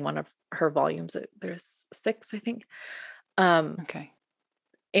any one of her volumes. There's 6, I think. Okay.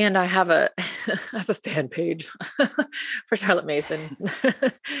 And I have a I have a fan page for Charlotte Mason,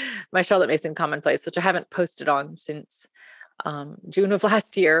 my Charlotte Mason Commonplace, which I haven't posted on since June of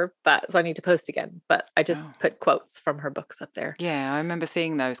last year, so I need to post again. But I just put quotes from her books up there. Yeah, I remember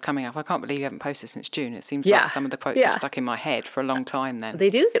seeing those coming up. I can't believe you haven't posted since June. It seems Yeah. like some of the quotes have stuck in my head for a long time then. They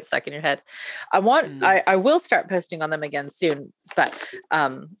do get stuck in your head. I will start posting on them again soon, but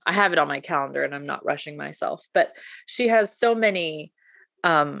I have it on my calendar and I'm not rushing myself. But she has so many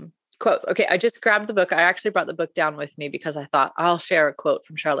quotes. Okay, I just grabbed the book. I actually brought the book down with me because I thought I'll share a quote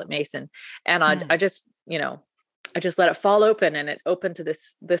from Charlotte Mason. And I just, I just let it fall open, and it opened to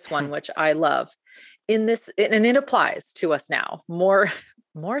this one, which I love. And it applies to us now more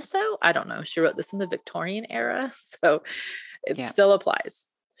so. I don't know. She wrote this in the Victorian era, so it still applies.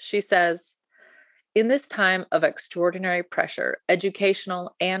 She says, in this time of extraordinary pressure,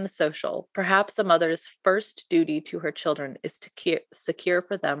 educational and social, perhaps a mother's first duty to her children is to secure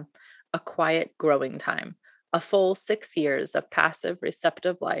for them a quiet growing time, a full 6 years of passive,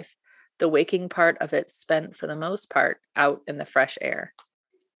 receptive life, the waking part of it spent for the most part out in the fresh air.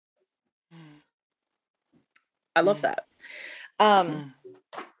 I love that.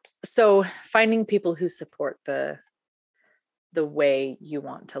 So finding people who support the way you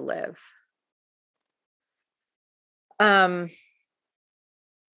want to live.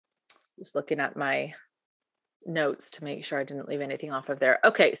 Just looking at my notes to make sure I didn't leave anything off of there.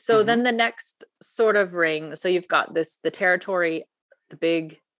 Okay. So then the next sort of ring, so you've got the territory, the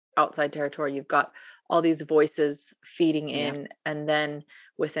big outside territory, you've got all these voices feeding in. And then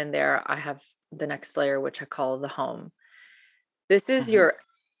within there, I have the next layer, which I call the home. This is your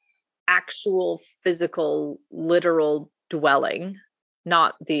actual physical, literal dwelling,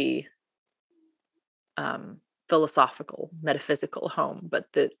 not the philosophical, metaphysical home, but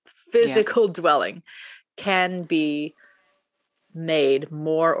the physical dwelling can be made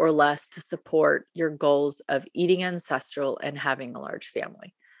more or less to support your goals of eating ancestral and having a large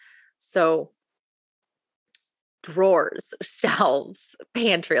family. So drawers, shelves,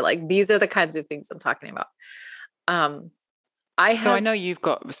 pantry, like these are the kinds of things I'm talking about. I know you've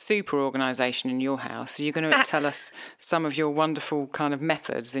got super organization in your house. So you're going to tell us some of your wonderful kind of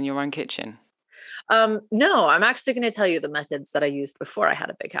methods in your own kitchen. No, I'm actually going to tell you the methods that I used before I had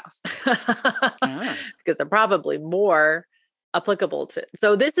a big house, because they're probably more applicable to.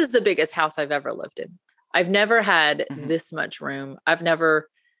 So this is the biggest house I've ever lived in. I've never had this much room. I've never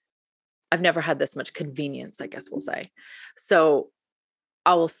had this much convenience, I guess we'll say. So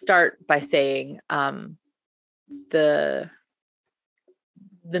I will start by saying, the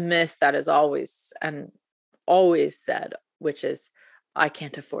myth that is always said, which is, I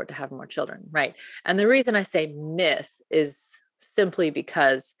can't afford to have more children, right? And the reason I say myth is simply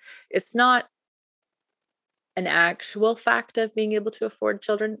because it's not an actual fact of being able to afford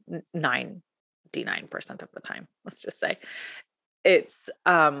children 99% of the time. Let's just say it's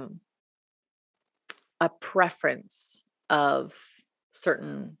a preference of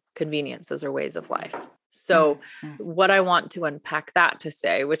certain conveniences or ways of life. So what I want to unpack that to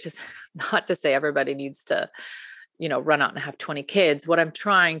say, which is not to say everybody needs to, run out and have 20 kids. What I'm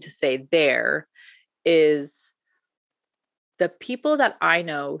trying to say there is the people that I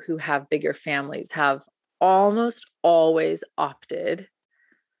know who have bigger families have almost always opted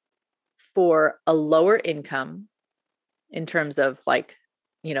for a lower income in terms of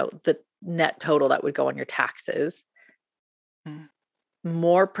the net total that would go on your taxes,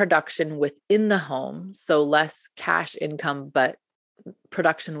 more production within the home. So less cash income, but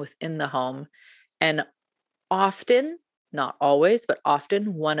production within the home. And often, not always, but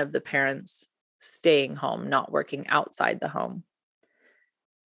often one of the parents staying home, not working outside the home,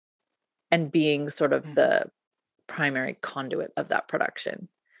 and being sort of the primary conduit of that production.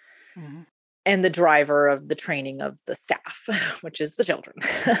 And the driver of the training of the staff, which is the children.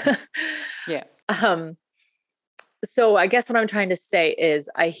 So I guess what I'm trying to say is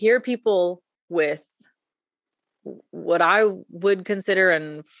I hear people with what I would consider,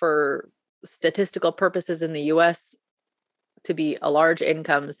 and for statistical purposes in the US, to be a large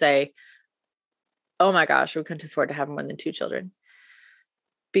income, say, oh my gosh, we couldn't afford to have more than 2 children.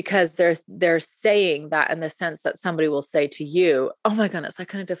 Because they're saying that in the sense that somebody will say to you, oh my goodness, I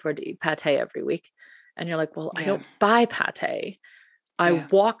couldn't afford to eat pate every week. And you're like, well, I don't buy pate. I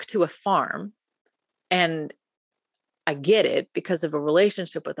walk to a farm, and I get it because of a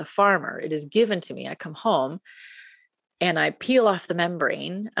relationship with a farmer. It is given to me. I come home and I peel off the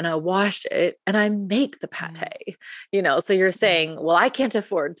membrane and I wash it and I make the pate, so you're saying, well, I can't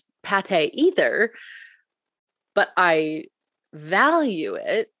afford pate either, but I value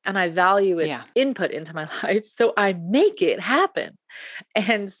it and I value its Yeah. input into my life. So I make it happen.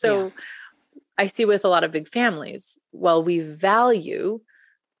 And so Yeah. I see with a lot of big families, well, we value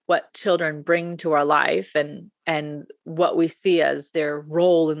what children bring to our life and what we see as their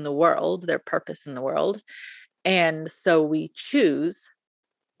role in the world, their purpose in the world. And so we choose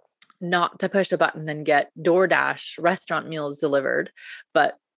not to push a button and get DoorDash restaurant meals delivered,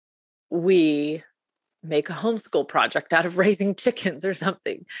 but we make a homeschool project out of raising chickens or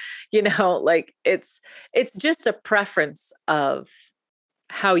something. Like it's just a preference of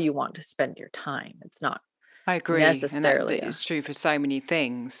how you want to spend your time. It's not I agree. And necessarily that is true for so many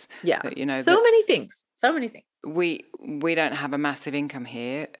things. yeah. That, So many things. We don't have a massive income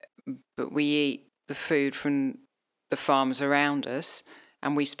here, but we eat the food from the farms around us,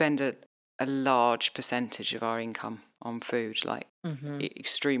 and we spend a large percentage of our income on food, like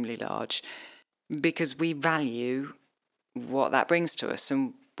extremely large, because we value what that brings to us,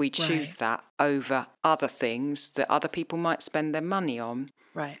 and we choose that over other things that other people might spend their money on,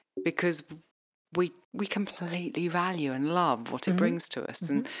 right? Because we completely value and love what it brings to us,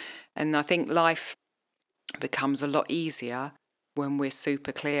 and I think life becomes a lot easier when we're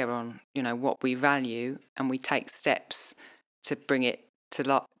super clear on what we value, and we take steps to bring it to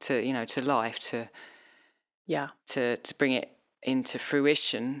life, to bring it into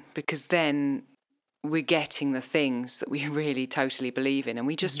fruition, because then we're getting the things that we really totally believe in, and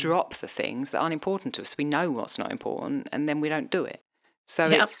we just drop the things that aren't important to us. We know what's not important, and then we don't do it. So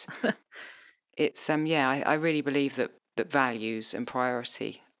I really believe that values and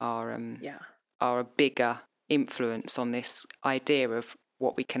priority are a bigger influence on this idea of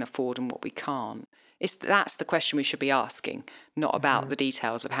what we can afford and what we can't. That's the question we should be asking, not about the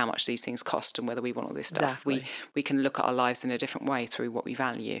details of how much these things cost and whether we want all this stuff. Exactly. We can look at our lives in a different way through what we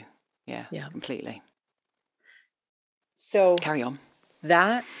value. Yeah. Completely. So carry on.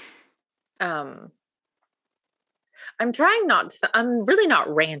 That I'm trying not to, I'm really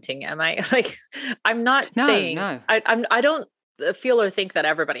not ranting, am I? Like, I'm not saying, no. I don't feel or think that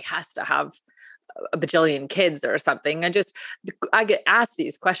everybody has to have a bajillion kids or something. I get asked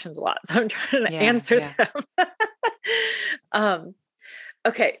these questions a lot, so I'm trying to answer them.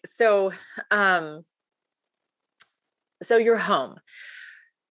 Okay. So your home.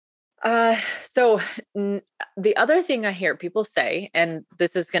 The other thing I hear people say, and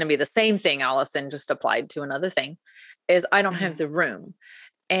this is going to be the same thing Allison just applied to another thing, is I don't have the room.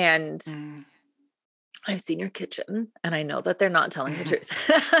 And I've seen your kitchen and I know that they're not telling the truth.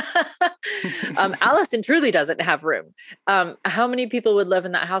 Allison truly doesn't have room. How many people would live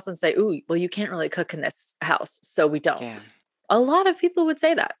in that house and say, ooh, well, you can't really cook in this house, so we don't. Yeah. A lot of people would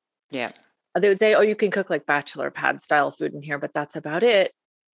say that. Yeah. They would say, oh, you can cook like bachelor pad style food in here, but that's about it.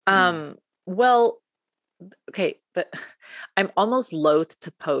 Well, okay, but I'm almost loath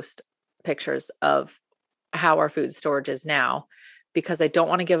to post pictures of how our food storage is now, because I don't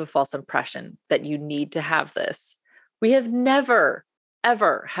want to give a false impression that you need to have this. We have never,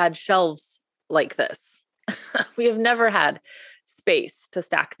 ever had shelves like this. We have never had space to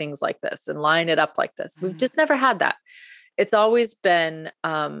stack things like this and line it up like this. We've just never had that. It's always been,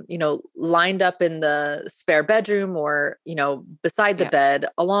 lined up in the spare bedroom or, beside the bed,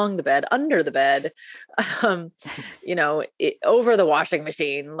 along the bed, under the bed, over the washing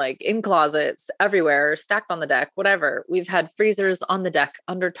machine, like in closets, everywhere, stacked on the deck, whatever. We've had freezers on the deck,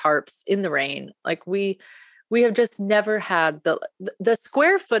 under tarps, in the rain. Like we have just never had the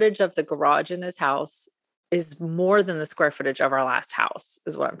square footage of the garage in this house is more than the square footage of our last house,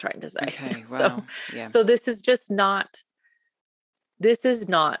 is what I'm trying to say. Okay, wow. So this is just not. This is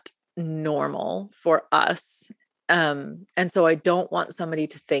not normal for us. And so I don't want somebody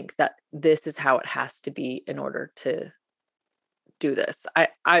to think that this is how it has to be in order to do this. I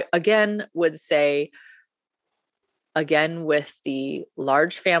again would say, again, with the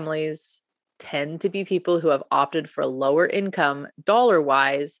large families tend to be people who have opted for a lower income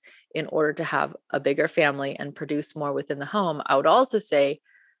dollar-wise in order to have a bigger family and produce more within the home. I would also say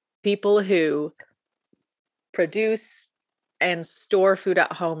people who produce and store food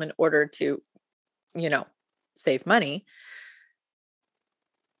at home in order to, save money,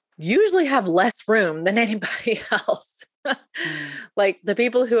 usually have less room than anybody else. Like the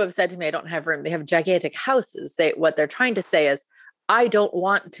people who have said to me, I don't have room, they have gigantic houses. What they're trying to say is, I don't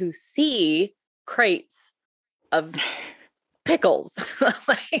want to see crates of pickles. That's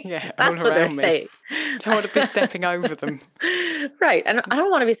what they're saying. Don't want to be stepping over them. Right. And I don't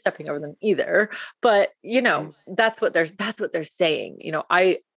want to be stepping over them either, but that's what they're saying.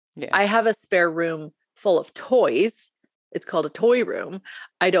 I have a spare room full of toys. It's called a toy room.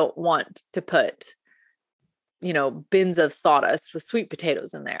 I don't want to put bins of sawdust with sweet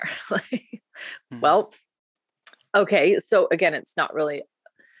potatoes in there. Like, Mm. well, okay. So again, it's not really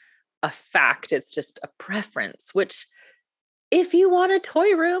a fact. It's just a preference, which if you want a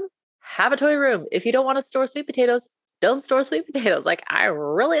toy room, have a toy room. If you don't want to store sweet potatoes, don't store sweet potatoes. Like, I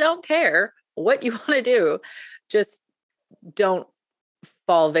really don't care what you want to do. Just don't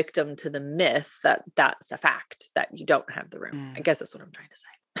fall victim to the myth that that's a fact, that you don't have the room. I guess that's what I'm trying to say.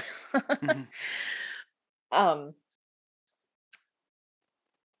 Mm-hmm.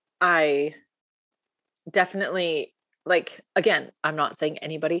 I definitely, like, again, I'm not saying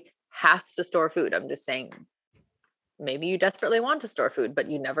anybody has to store food. I'm just saying maybe you desperately want to store food, but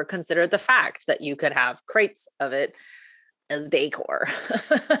you never considered the fact that you could have crates of it as decor.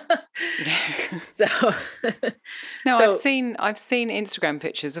 So no, I've seen Instagram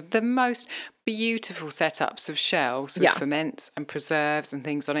pictures of the most beautiful setups of shelves with ferments and preserves and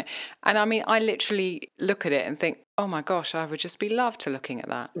things on it. And I mean, I literally look at it and think, oh my gosh, I would just be loved to looking at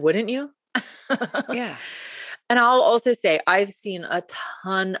that. Wouldn't you? Yeah. And I'll also say, I've seen a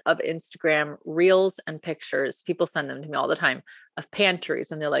ton of Instagram reels and pictures. People send them to me all the time of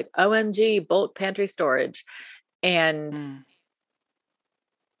pantries, and they're like, OMG, bulk pantry storage. And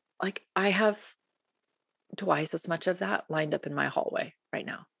like, I have twice as much of that lined up in my hallway right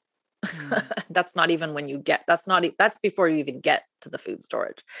now. That's not even when you get, that's before you even get to the food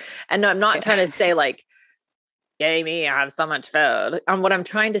storage. And no, I'm not trying to say like, yay me, I have so much food. What I'm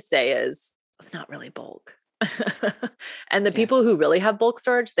trying to say is it's not really bulk. And the people who really have bulk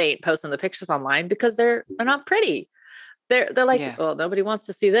storage, they ain't posting the pictures online because they're not pretty. They're like, well, nobody wants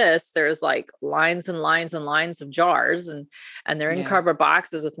to see this. There's like lines and lines and lines of jars, and they're in cardboard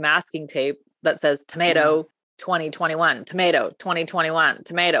boxes with masking tape that says tomato 2021, tomato 2021,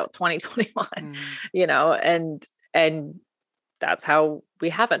 tomato 2021, and that's how we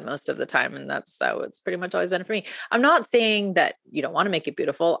have it most of the time. And that's how it's pretty much always been for me. I'm not saying that you don't want to make it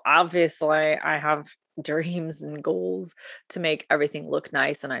beautiful. Obviously, I have dreams and goals to make everything look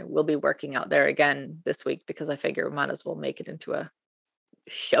nice. And I will be working out there again this week because I figure we might as well make it into a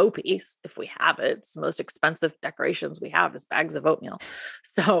showpiece if we have it. It's the most expensive decorations we have is bags of oatmeal.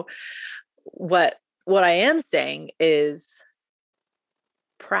 So what I am saying is,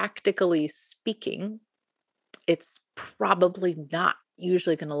 practically speaking, it's probably not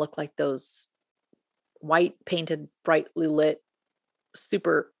usually going to look like those white painted, brightly lit,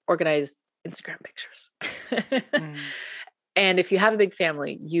 super organized Instagram pictures. And if you have a big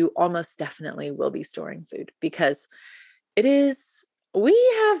family, you almost definitely will be storing food, because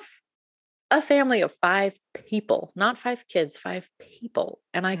we have a family of 5 people, not 5 kids, 5 people.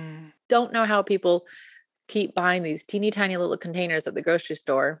 And I don't know how people keep buying these teeny tiny little containers at the grocery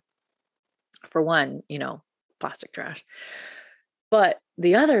store. For one, plastic trash. But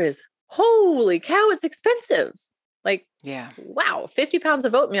the other is, holy cow, it's expensive. Like, wow, 50 pounds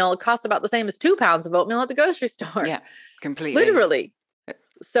of oatmeal costs about the same as 2 pounds of oatmeal at the grocery store. Yeah, completely. Literally.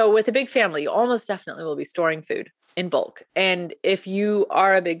 So with a big family, you almost definitely will be storing food in bulk. And if you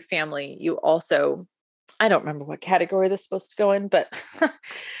are a big family, you also, I don't remember what category this is supposed to go in, but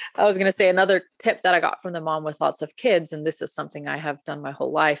I was going to say another tip that I got from the mom with lots of kids, and this is something I have done my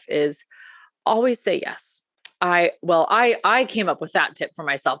whole life, is always say yes. I came up with that tip for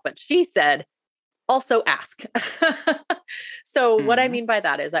myself, but she said, also ask. So what I mean by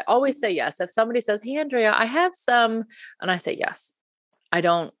that is I always say yes. If somebody says, hey, Andrea, I have some, and I say yes, I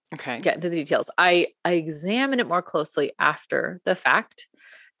don't get into the details. I examine it more closely after the fact.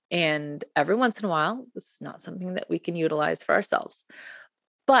 And every once in a while, this is not something that we can utilize for ourselves.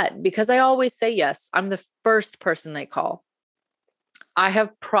 But because I always say yes, I'm the first person they call. I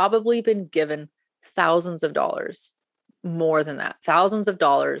have probably been given thousands of dollars, more than that, thousands of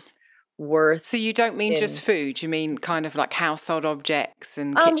dollars worth. So you don't mean just food, you mean kind of like household objects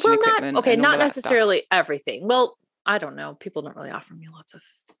and kitchen equipment? Not necessarily everything. Well, I don't know. People don't really offer me lots of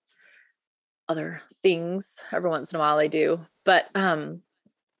other things. Every once in a while they do. But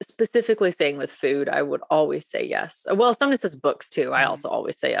specifically saying with food, I would always say yes. Well, if somebody says books too, I also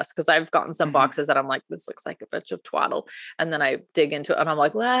always say yes, because I've gotten some boxes that I'm like, this looks like a bunch of twaddle. And then I dig into it and I'm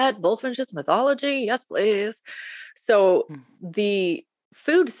like, what? Bullfinch's mythology? Yes, please. So the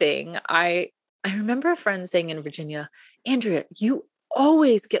food thing, I remember a friend saying in Virginia, Andrea, you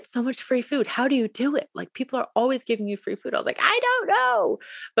always get so much free food. How do you do it? Like, people are always giving you free food. I was like, I don't know,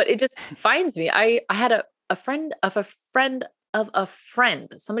 but it just finds me. I had a friend of a friend of a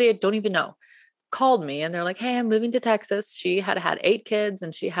friend, somebody I don't even know, called me and they're like, hey, I'm moving to Texas. She had 8 kids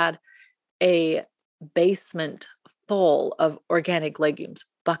and she had a basement full of organic legumes,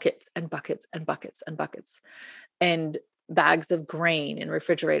 buckets and buckets and buckets and buckets, and bags of grain in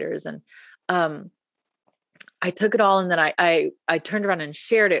refrigerators. And I took it all and then I turned around and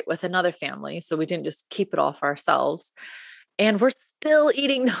shared it with another family. So we didn't just keep it all for ourselves. And we're still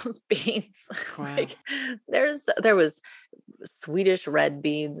eating those beans. Wow. Like there was Swedish red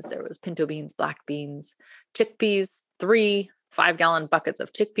beans, there was pinto beans, black beans, chickpeas, 3 5-gallon buckets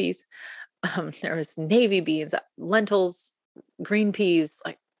of chickpeas. There was navy beans, lentils, green peas,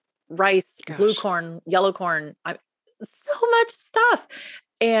 like rice, blue corn, yellow corn, so much stuff.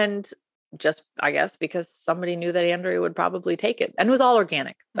 And just, I guess, because somebody knew that Andrea would probably take it. And it was all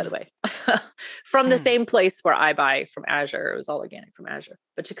organic, by the way, from the same place where I buy from Azure. It was all organic from Azure,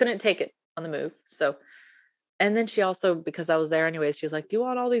 but she couldn't take it on the move. So, and then she also, because I was there anyways, she was like, do you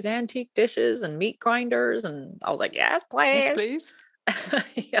want all these antique dishes and meat grinders? And I was like, yes, please. Yes, please.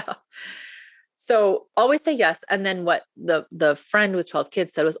 Yeah. So always say yes. And then what the friend with 12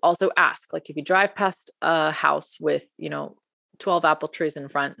 kids said was also ask, like if you drive past a house with, 12 apple trees in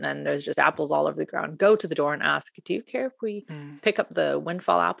front and then there's just apples all over the ground, go to the door and ask, do you care if we pick up the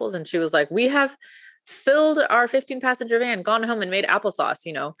windfall apples? And she was like, we have filled our 15-passenger van, gone home and made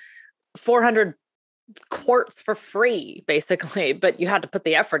applesauce, 400 quarts for free, basically, but you had to put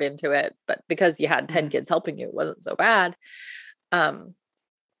the effort into it. But because you had 10 kids helping you, it wasn't so bad. And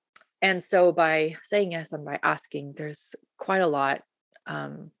so by saying yes and by asking, there's quite a lot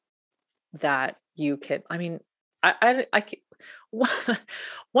that you can,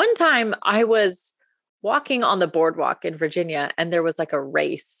 one time I was walking on the boardwalk in Virginia and there was like a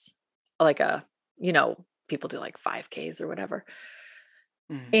race, like people do like 5Ks or whatever.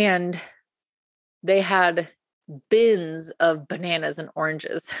 And they had bins of bananas and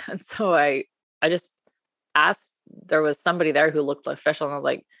oranges. And so I just asked, there was somebody there who looked official and I was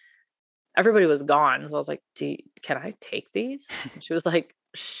like, everybody was gone. So I was like, can I take these? And she was like,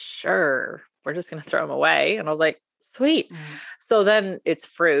 sure, we're just going to throw them away. And I was like, sweet. So then it's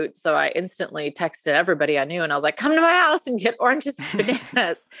fruit. So I instantly texted everybody I knew and I was like, come to my house and get oranges and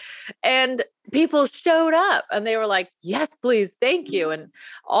bananas. And people showed up and they were like, yes, please. Thank you. And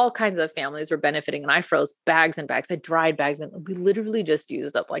all kinds of families were benefiting. And I froze bags and bags. I dried bags and we literally just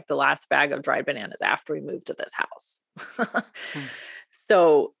used up like the last bag of dried bananas after we moved to this house.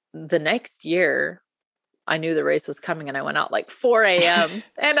 So the next year I knew the race was coming and I went out like 4 a.m.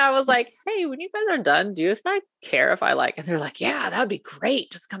 and I was like, hey, when you guys are done, do you care if I like? And they're like, yeah, that'd be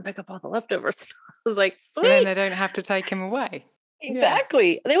great. Just come pick up all the leftovers. I was like, sweet. Well, then they don't have to take them away.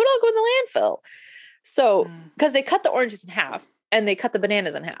 Exactly. Yeah. They would all go in the landfill. So, because they cut the oranges in half and they cut the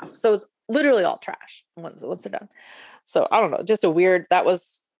bananas in half. So it's literally all trash once they're done. So I don't know, just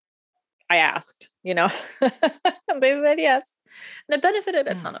I asked, they said yes. And it benefited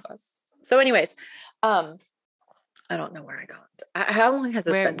a ton of us. So anyways, I don't know where I got. How long has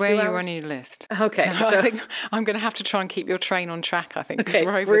this been? Where are you on your list? Okay. No, so, I think I'm going to have to try and keep your train on track, I think, because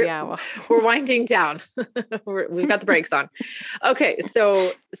we're over the hour. We're winding down. We've got the brakes on. Okay.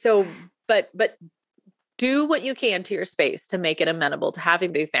 But do what you can to your space to make it amenable to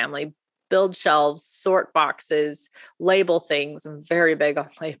having a big family. Build shelves, sort boxes, label things. I'm very big on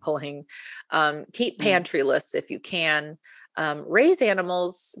labeling. Keep pantry lists if you can. Raise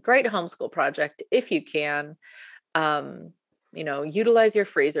animals, great homeschool project if you can. Utilize your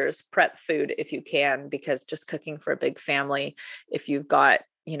freezers, prep food if you can, because just cooking for a big family, if you've got,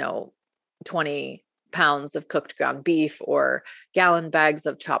 20 pounds of cooked ground beef or gallon bags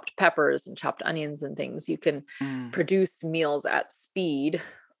of chopped peppers and chopped onions and things, you can produce meals at speed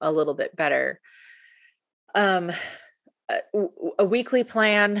a little bit better. A weekly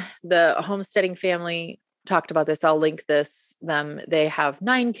plan, the homesteading family talked about this. I'll link them. They have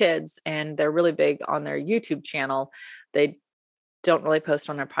 9 kids and they're really big on their YouTube channel. They don't really post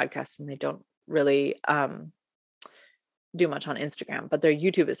on their podcast and they don't really do much on Instagram, but their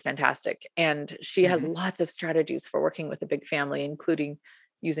YouTube is fantastic. And she has lots of strategies for working with a big family, including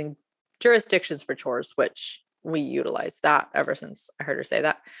using jurisdictions for chores, which we utilize that ever since I heard her say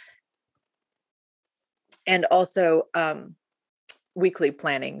that. And also weekly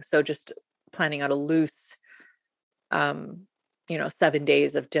planning. So just planning out a loose, 7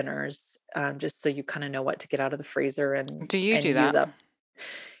 days of dinners, just so you kind of know what to get out of the freezer. And do you do that?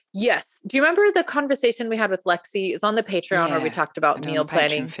 Yes. Do you remember the conversation we had with Lexi? Is on the Patreon where we talked about meal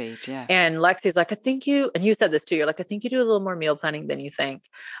planning. Feed, yeah. And Lexi's like, I think you said this too. You're like, I think you do a little more meal planning than you think.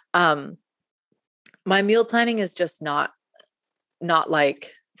 My meal planning is just not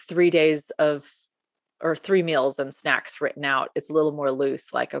like 3 days or 3 meals and snacks written out. It's a little more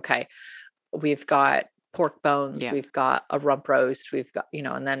loose. Like, okay, we've got pork bones, we've got a rump roast, we've got,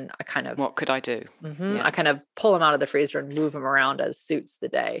 and then I kind of, what could I do? I kind of pull them out of the freezer and move them around as suits the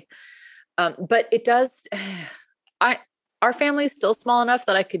day. But it does, our family is still small enough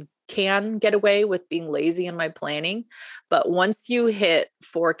that I could can get away with being lazy in my planning. But once you hit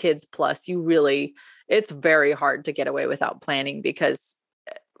 4 kids plus, it's very hard to get away without planning, because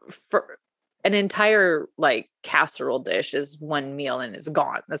for an entire like casserole dish is one meal and it's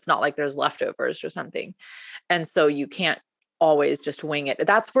gone. It's not like there's leftovers or something. And so you can't always just wing it.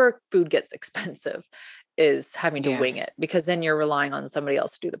 That's where food gets expensive, is having to wing it, because then you're relying on somebody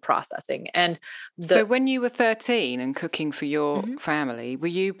else to do the processing. And so when you were 13 and cooking for your family, were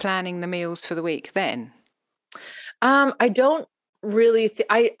you planning the meals for the week then? I don't really,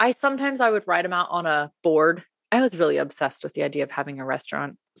 I sometimes I would write them out on a board. I was really obsessed with the idea of having a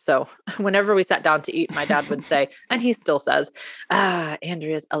restaurant. So whenever we sat down to eat, my dad would say, and he still says,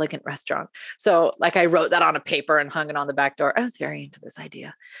 Andrea's Elegant Restaurant. So like I wrote that on a paper and hung it on the back door. I was very into this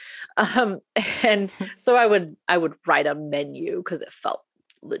idea. And so I would write a menu because it felt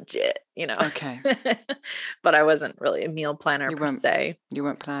legit, Okay. But I wasn't really a meal planner per se. You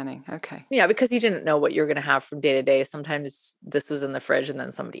weren't planning. Okay. Yeah, because you didn't know what you're going to have from day to day. Sometimes this was in the fridge and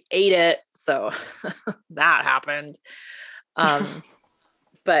then somebody ate it. So that happened.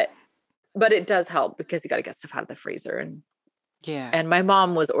 But it does help, because you got to get stuff out of the freezer. And my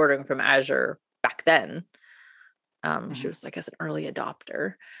mom was ordering from Azure back then. She was, I guess, an early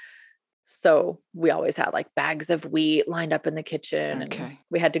adopter. So we always had like bags of wheat lined up in the kitchen, and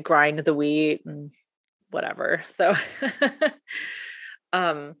we had to grind the wheat and whatever. So,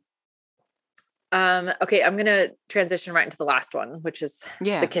 okay, I'm going to transition right into the last one, which is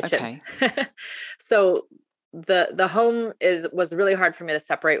the kitchen. Okay. So the home was really hard for me to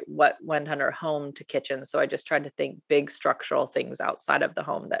separate what went under home to kitchen. So I just tried to think big structural things outside of the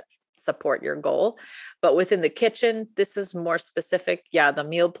home that support your goal. But within the kitchen, this is more specific. Yeah, the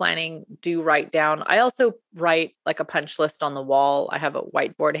meal planning, do write down. I also write like a punch list on the wall. I have a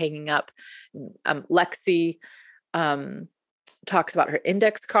whiteboard hanging up. Lexi talks about her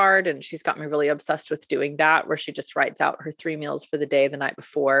index card, and she's got me really obsessed with doing that, where she just writes out her 3 meals for the day the night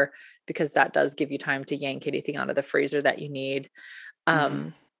before, because that does give you time to yank anything out of the freezer that you need.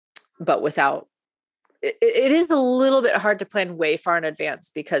 But without it is a little bit hard to plan way far in advance,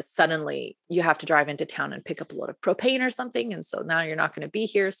 because suddenly you have to drive into town and pick up a load of propane or something. And so now you're not going to be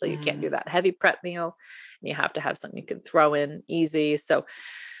here. So you can't do that heavy prep meal, and you have to have something you can throw in easy. So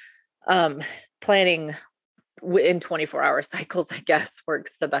planning in 24-hour cycles, I guess,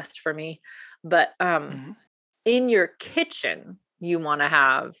 works the best for me. But in your kitchen, you want to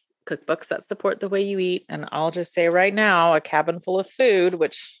have cookbooks that support the way you eat. And I'll just say right now, A Cabin Full of Food,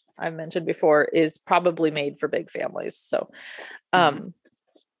 which I've mentioned before, is probably made for big families. So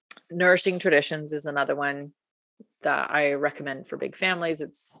Nourishing Traditions is another one that I recommend for big families.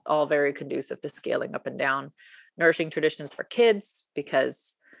 It's all very conducive to scaling up and down. Nourishing Traditions for kids,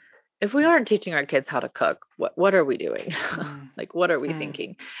 because if we aren't teaching our kids how to cook, what are we doing? Like, what are we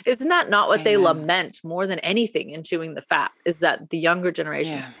thinking? Isn't that not what they lament more than anything in Chewing the Fat, is that the younger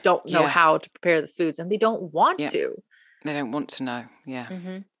generations don't know how to prepare the foods, and they don't want to. They don't want to know. Yeah.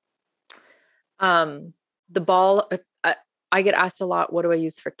 The Ball, I get asked a lot, what do I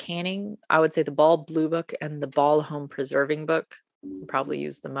use for canning? I would say the Ball Blue Book and the Ball Home Preserving Book probably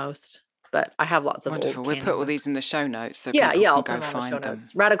use the most. But I have lots of wonderful. We'll put all these in the show notes, so I'll can put go them on the show find them.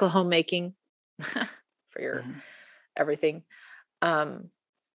 notes. Radical Homemaking for your everything. And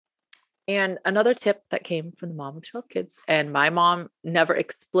another tip that came from the mom with 12 kids, and my mom never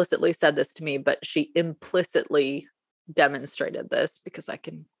explicitly said this to me, but she implicitly demonstrated this, because I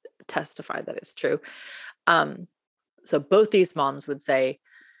can testify that it's true. So both these moms would say,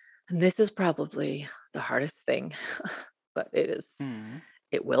 and this is probably the hardest thing, but it is.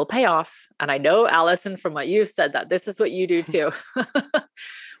 It will pay off. And I know, Allison, from what you've said, that this is what you do too.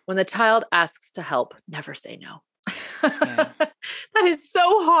 When the child asks to help, never say no. That is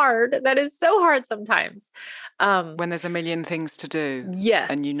so hard. That is so hard sometimes. When there's a million things to do. Yes.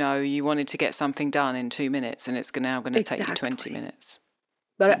 And you wanted to get something done in 2 minutes, and it's now going to take you 20 minutes.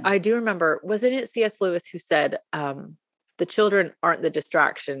 But I do remember, wasn't it C.S. Lewis who said, the children aren't the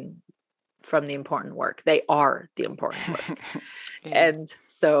distraction from the important work. They are the important work. And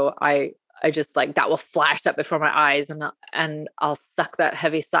so I just like, that will flash up before my eyes, and I'll suck that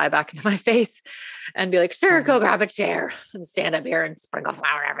heavy sigh back into my face and be like, sure, go grab a chair and stand up here and sprinkle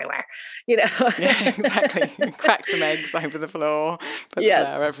flour everywhere. Yeah, exactly. Crack some eggs over the floor, put the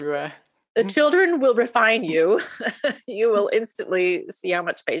flour everywhere. The children will refine you. You will instantly see how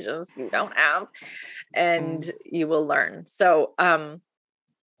much patience you don't have, and you will learn. So,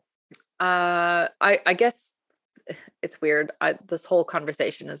 I guess it's weird. This whole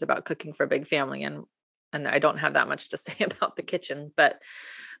conversation is about cooking for a big family, and I don't have that much to say about the kitchen, but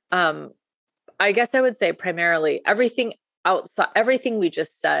I guess I would say primarily everything outside everything we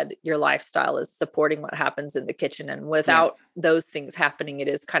just said, your lifestyle is supporting what happens in the kitchen. And without those things happening, it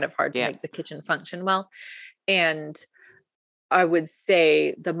is kind of hard to make the kitchen function well. And I would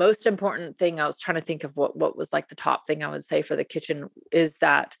say the most important thing, I was trying to think of what was like the top thing I would say for the kitchen, is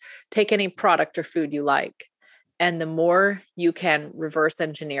that take any product or food you like, and the more you can reverse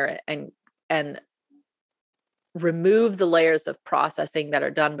engineer it and remove the layers of processing that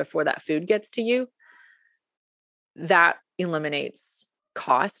are done before that food gets to you, that eliminates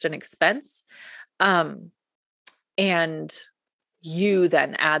cost and expense. And you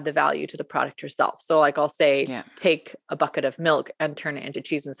then add the value to the product yourself. So like I'll say, take a bucket of milk and turn it into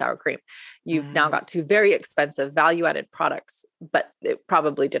cheese and sour cream. You've now got 2 very expensive value-added products, but it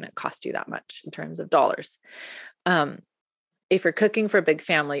probably didn't cost you that much in terms of dollars. If you're cooking for a big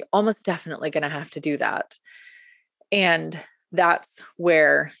family, almost definitely going to have to do that. And that's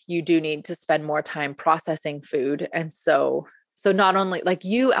where you do need to spend more time processing food. And so not only like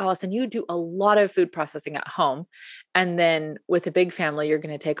you, Allison, you do a lot of food processing at home. And then with a big family, you're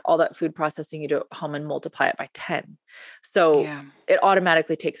going to take all that food processing you do at home and multiply it by 10. So it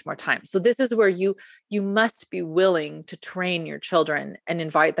automatically takes more time. So this is where you must be willing to train your children and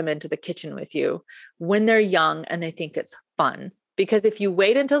invite them into the kitchen with you when they're young and they think it's fun. Because if you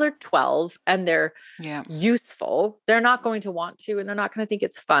wait until they're 12 and they're useful, they're not going to want to, and they're not going to think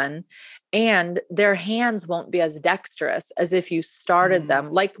it's fun. And their hands won't be as dexterous as if you started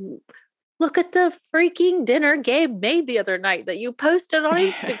them. Like, look at the freaking dinner Gabe made the other night that you posted on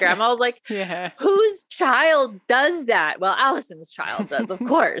Instagram. I was like, whose child does that? Well, Allison's child does, of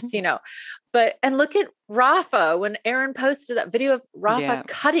course, but, and look at Rafa, when Aaron posted that video of Rafa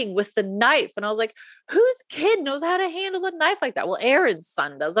cutting with the knife. And I was like, whose kid knows how to handle a knife like that? Well, Aaron's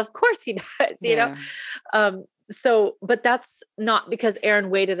son does. Of course he does, you know? But that's not because Aaron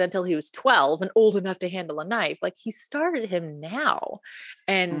waited until he was 12 and old enough to handle a knife. Like, he started him now,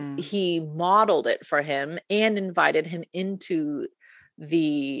 and he modeled it for him and invited him into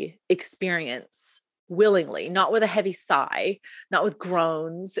the experience willingly, not with a heavy sigh, not with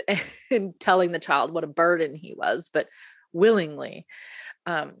groans and telling the child what a burden he was, but willingly.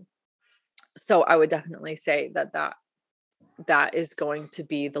 So I would definitely say that is going to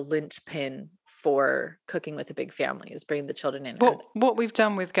be the linchpin for cooking with a big family, is bringing the children in. What we've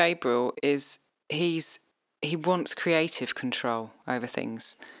done with Gabriel is he wants creative control over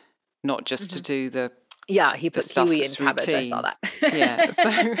things, not just to do the he put kiwi in cabbage. I saw that.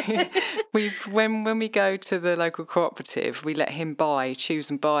 So when we go to the local cooperative, we let him choose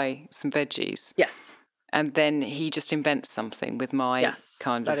and buy some veggies. Yes. And then he just invents something with my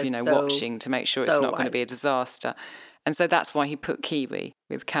watching to make sure it's not going to be a disaster. And so that's why he put kiwi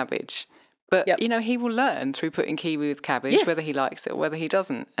with cabbage. But, he will learn through putting kiwi with cabbage, whether he likes it or whether he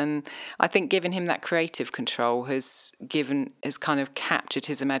doesn't. And I think giving him that creative control has kind of captured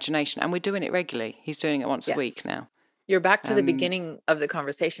his imagination. And we're doing it regularly. He's doing it once a week now. You're back to the beginning of the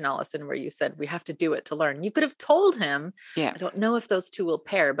conversation, Allison, where you said we have to do it to learn. You could have told him, I don't know if those two will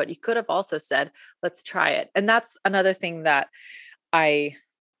pair, but you could have also said, let's try it. And that's another thing that I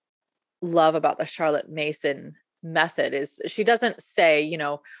love about the Charlotte Mason method, is she doesn't say,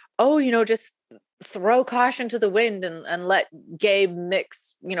 just throw caution to the wind and let Gabe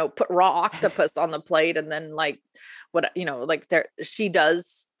mix, put raw octopus on the plate. And then she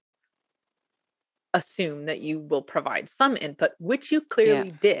does assume that you will provide some input, which you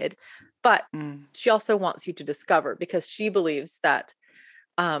clearly did, but she also wants you to discover, because she believes that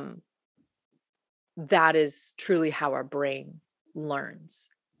that is truly how our brain learns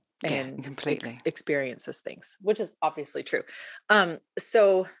and completely experiences things, which is obviously true.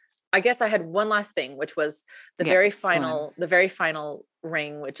 So I guess I had one last thing, which was the very final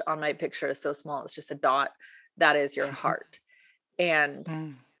ring, which on my picture is so small, it's just a dot. That is your heart.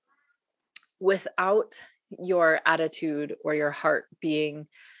 And without your attitude or your heart being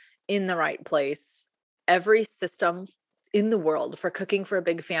in the right place, every system in the world for cooking for a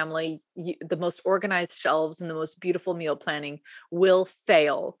big family, the most organized shelves and the most beautiful meal planning will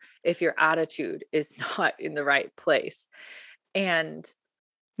fail if your attitude is not in the right place. And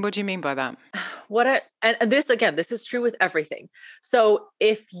what do you mean by that? And this, again, this is true with everything. So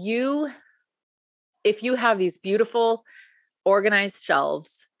if you have these beautiful organized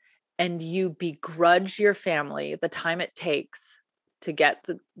shelves and you begrudge your family the time it takes to get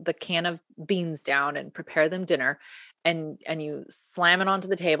the can of beans down and prepare them dinner, and you slam it onto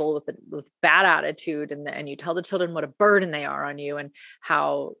the table with bad attitude, and you tell the children what a burden they are on you, and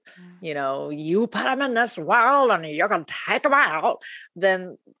how, you put them in this world and you're going to take them out,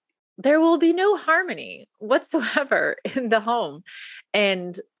 then there will be no harmony whatsoever in the home.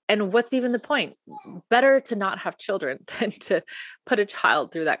 And And what's even the point? Better to not have children than to put a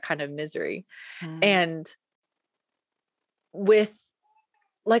child through that kind of misery. And with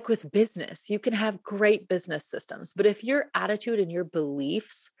business, you can have great business systems, but if your attitude and your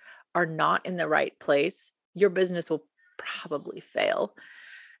beliefs are not in the right place, your business will probably fail.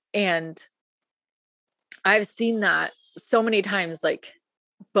 And I've seen that so many times. Like,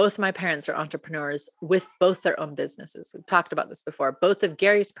 both my parents are entrepreneurs with both their own businesses. We've talked about this before. Both of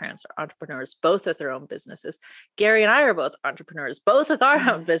Gary's parents are entrepreneurs, both with their own businesses. Gary and I are both entrepreneurs, both with our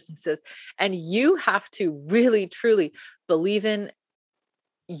own businesses. And you have to really, truly believe in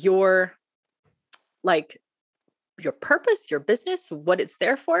your purpose, your business, what it's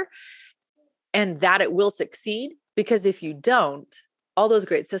there for, and that it will succeed. Because if you don't, all those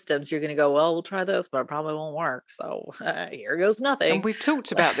great systems, you're going to go, well, we'll try this, but it probably won't work. So here goes nothing. And we've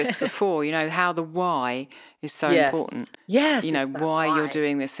talked about this before, how the why is so important. Yes. Why you're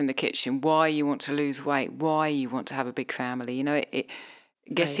doing this in the kitchen, why you want to lose weight, why you want to have a big family.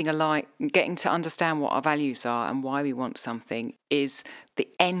 Getting to understand what our values are and why we want something is the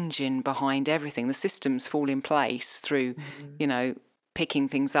engine behind everything. The systems fall in place through, picking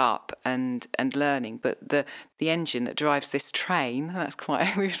things up and learning, but the engine that drives this train, that's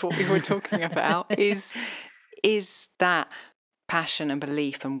quite what we were talking about, is that passion and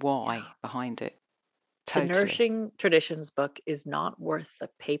belief and why behind it. Totally. The Nourishing Traditions book is not worth the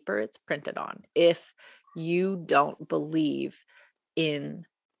paper it's printed on if you don't believe in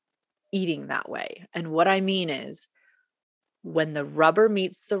eating that way. And what I mean is, when the rubber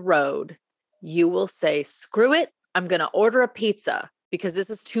meets the road, you will say, screw it, I'm going to order a pizza because this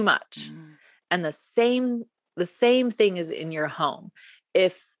is too much. And the same thing is in your home.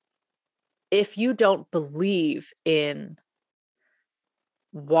 If you don't believe in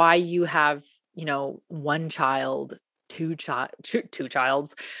why you have, one child, two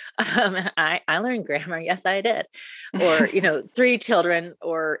childs. I learned grammar. Yes, I did. Or, 3 children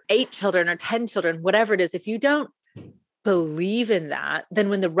or 8 children or 10 children, whatever it is. If you don't believe in that, then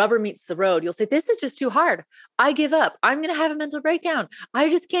when the rubber meets the road, you'll say, this is just too hard. I give up. I'm going to have a mental breakdown. I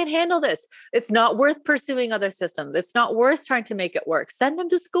just can't handle this. It's not worth pursuing other systems. It's not worth trying to make it work. Send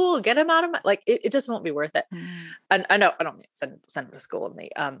them to school, get them out of it just won't be worth it. And I know I don't mean send them to school and they,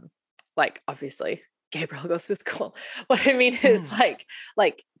 obviously Gabriel goes to school. What I mean is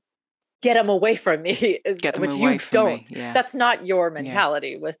get them away from me which you don't. Yeah. That's not your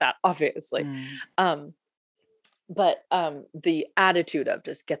mentality with that, obviously. But the attitude of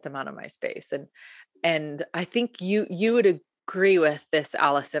just get them out of my space. And I think you would agree with this,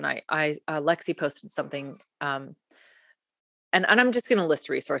 Allison. Lexi posted something, and I'm just going to list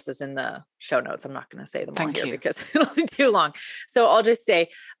resources in the show notes. I'm not going to say them all here because it'll be too long. So I'll just say,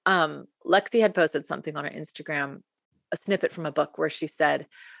 Lexi had posted something on her Instagram, a snippet from a book where she said,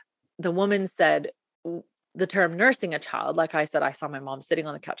 the woman said, the term nursing a child, like I said, I saw my mom sitting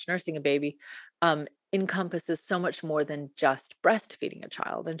on the couch nursing a baby, encompasses so much more than just breastfeeding a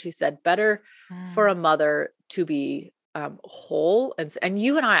child. And she said, better for a mother to be whole. And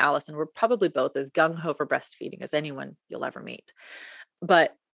you and I, Allison, we're probably both as gung-ho for breastfeeding as anyone you'll ever meet.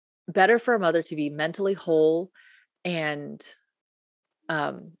 But better for a mother to be mentally whole and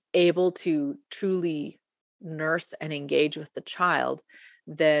able to truly nurse and engage with the child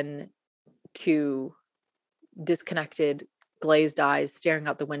than to disconnected, glazed eyes, staring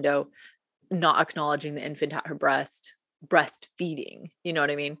out the window, not acknowledging the infant at her breast, breastfeeding. You know what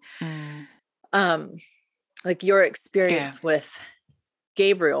I mean? Your experience with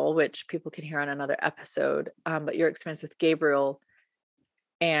Gabriel, which people can hear on another episode, but your experience with Gabriel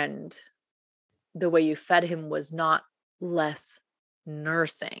and the way you fed him was not less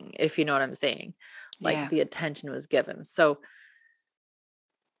nursing, if you know what I'm saying. The attention was given. So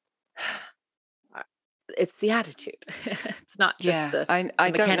it's the attitude. It's not just the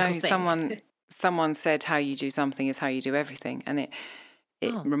I don't know. Thing. Someone said how you do something is how you do everything, and it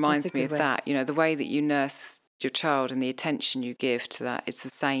reminds me of that. The way that you nurse your child and the attention you give to that, it's the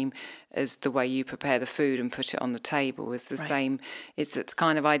same as the way you prepare the food and put it on the table. It's the same. It's that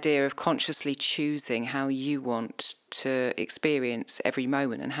kind of idea of consciously choosing how you want to experience every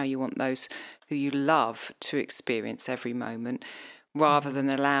moment and how you want those who you love to experience every moment, rather than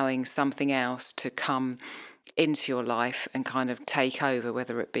allowing something else to come into your life and kind of take over,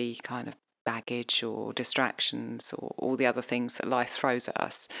 whether it be kind of baggage or distractions or all the other things that life throws at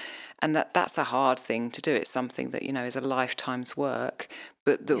us. And that's a hard thing to do. It's something that, is a lifetime's work,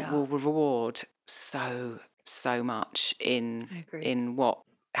 but that will reward so much in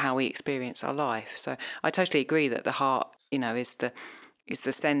how we experience our life. So I totally agree that the heart, is the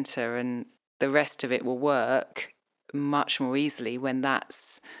center, and the rest of it will work much more easily when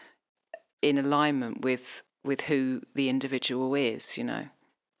that's in alignment with who the individual is, Yeah.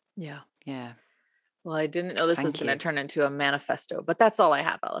 Yeah. Well, I didn't know this was Thank going to you. turn into a manifesto, but that's all I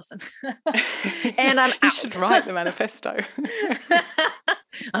have, Allison. And I'm You out. should write the manifesto.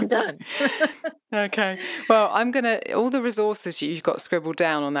 I'm done. Okay. Well, all the resources you've got scribbled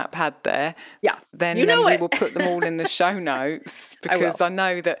down on that pad there. Yeah. Then we will put them all in the show notes, because I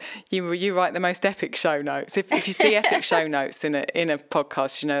know that you write the most epic show notes. If you see epic show notes in a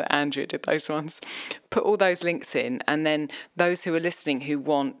podcast, that Andrea did those ones. Put all those links in, and then those who are listening who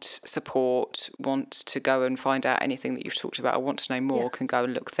want support, want to go and find out anything that you've talked about, or want to know more, can go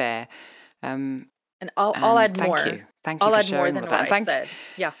and look there. And I'll add more. Thank you I'll for add sharing more than all that. what I said.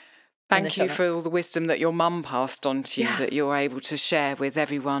 Yeah. Thank you for all the wisdom that your mum passed on to you, that you're able to share with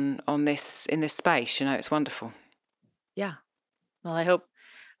everyone in this space. It's wonderful. Yeah. Well, I hope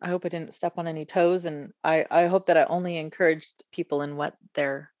I didn't step on any toes, and I hope that I only encouraged people in what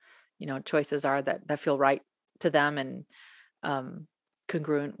their choices are that feel right to them, and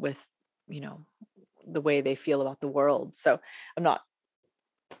congruent with the way they feel about the world. So I'm not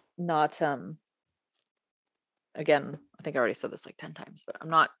again, I think I already said this like 10 times, but I'm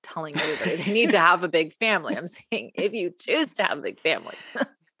not telling everybody they need to have a big family. I'm saying if you choose to have a big family,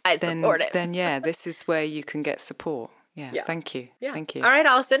 I support it. Then this is where you can get support. Yeah. Thank you. Yeah. Thank you. All right,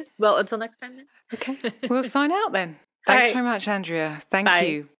 Allison. Well, until next time then. Okay. We'll sign out then. Thanks very much, Andrea. Thank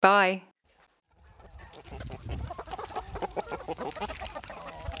you. Bye.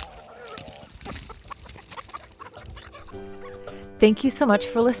 Thank you so much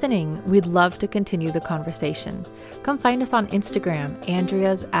for listening. We'd love to continue the conversation. Come find us on Instagram.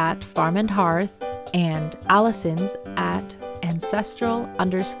 Andrea's at Farm and Hearth and Allison's at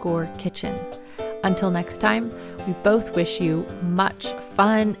ancestral_kitchen. Until next time, we both wish you much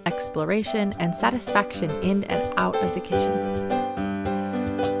fun, exploration, and satisfaction in and out of the kitchen.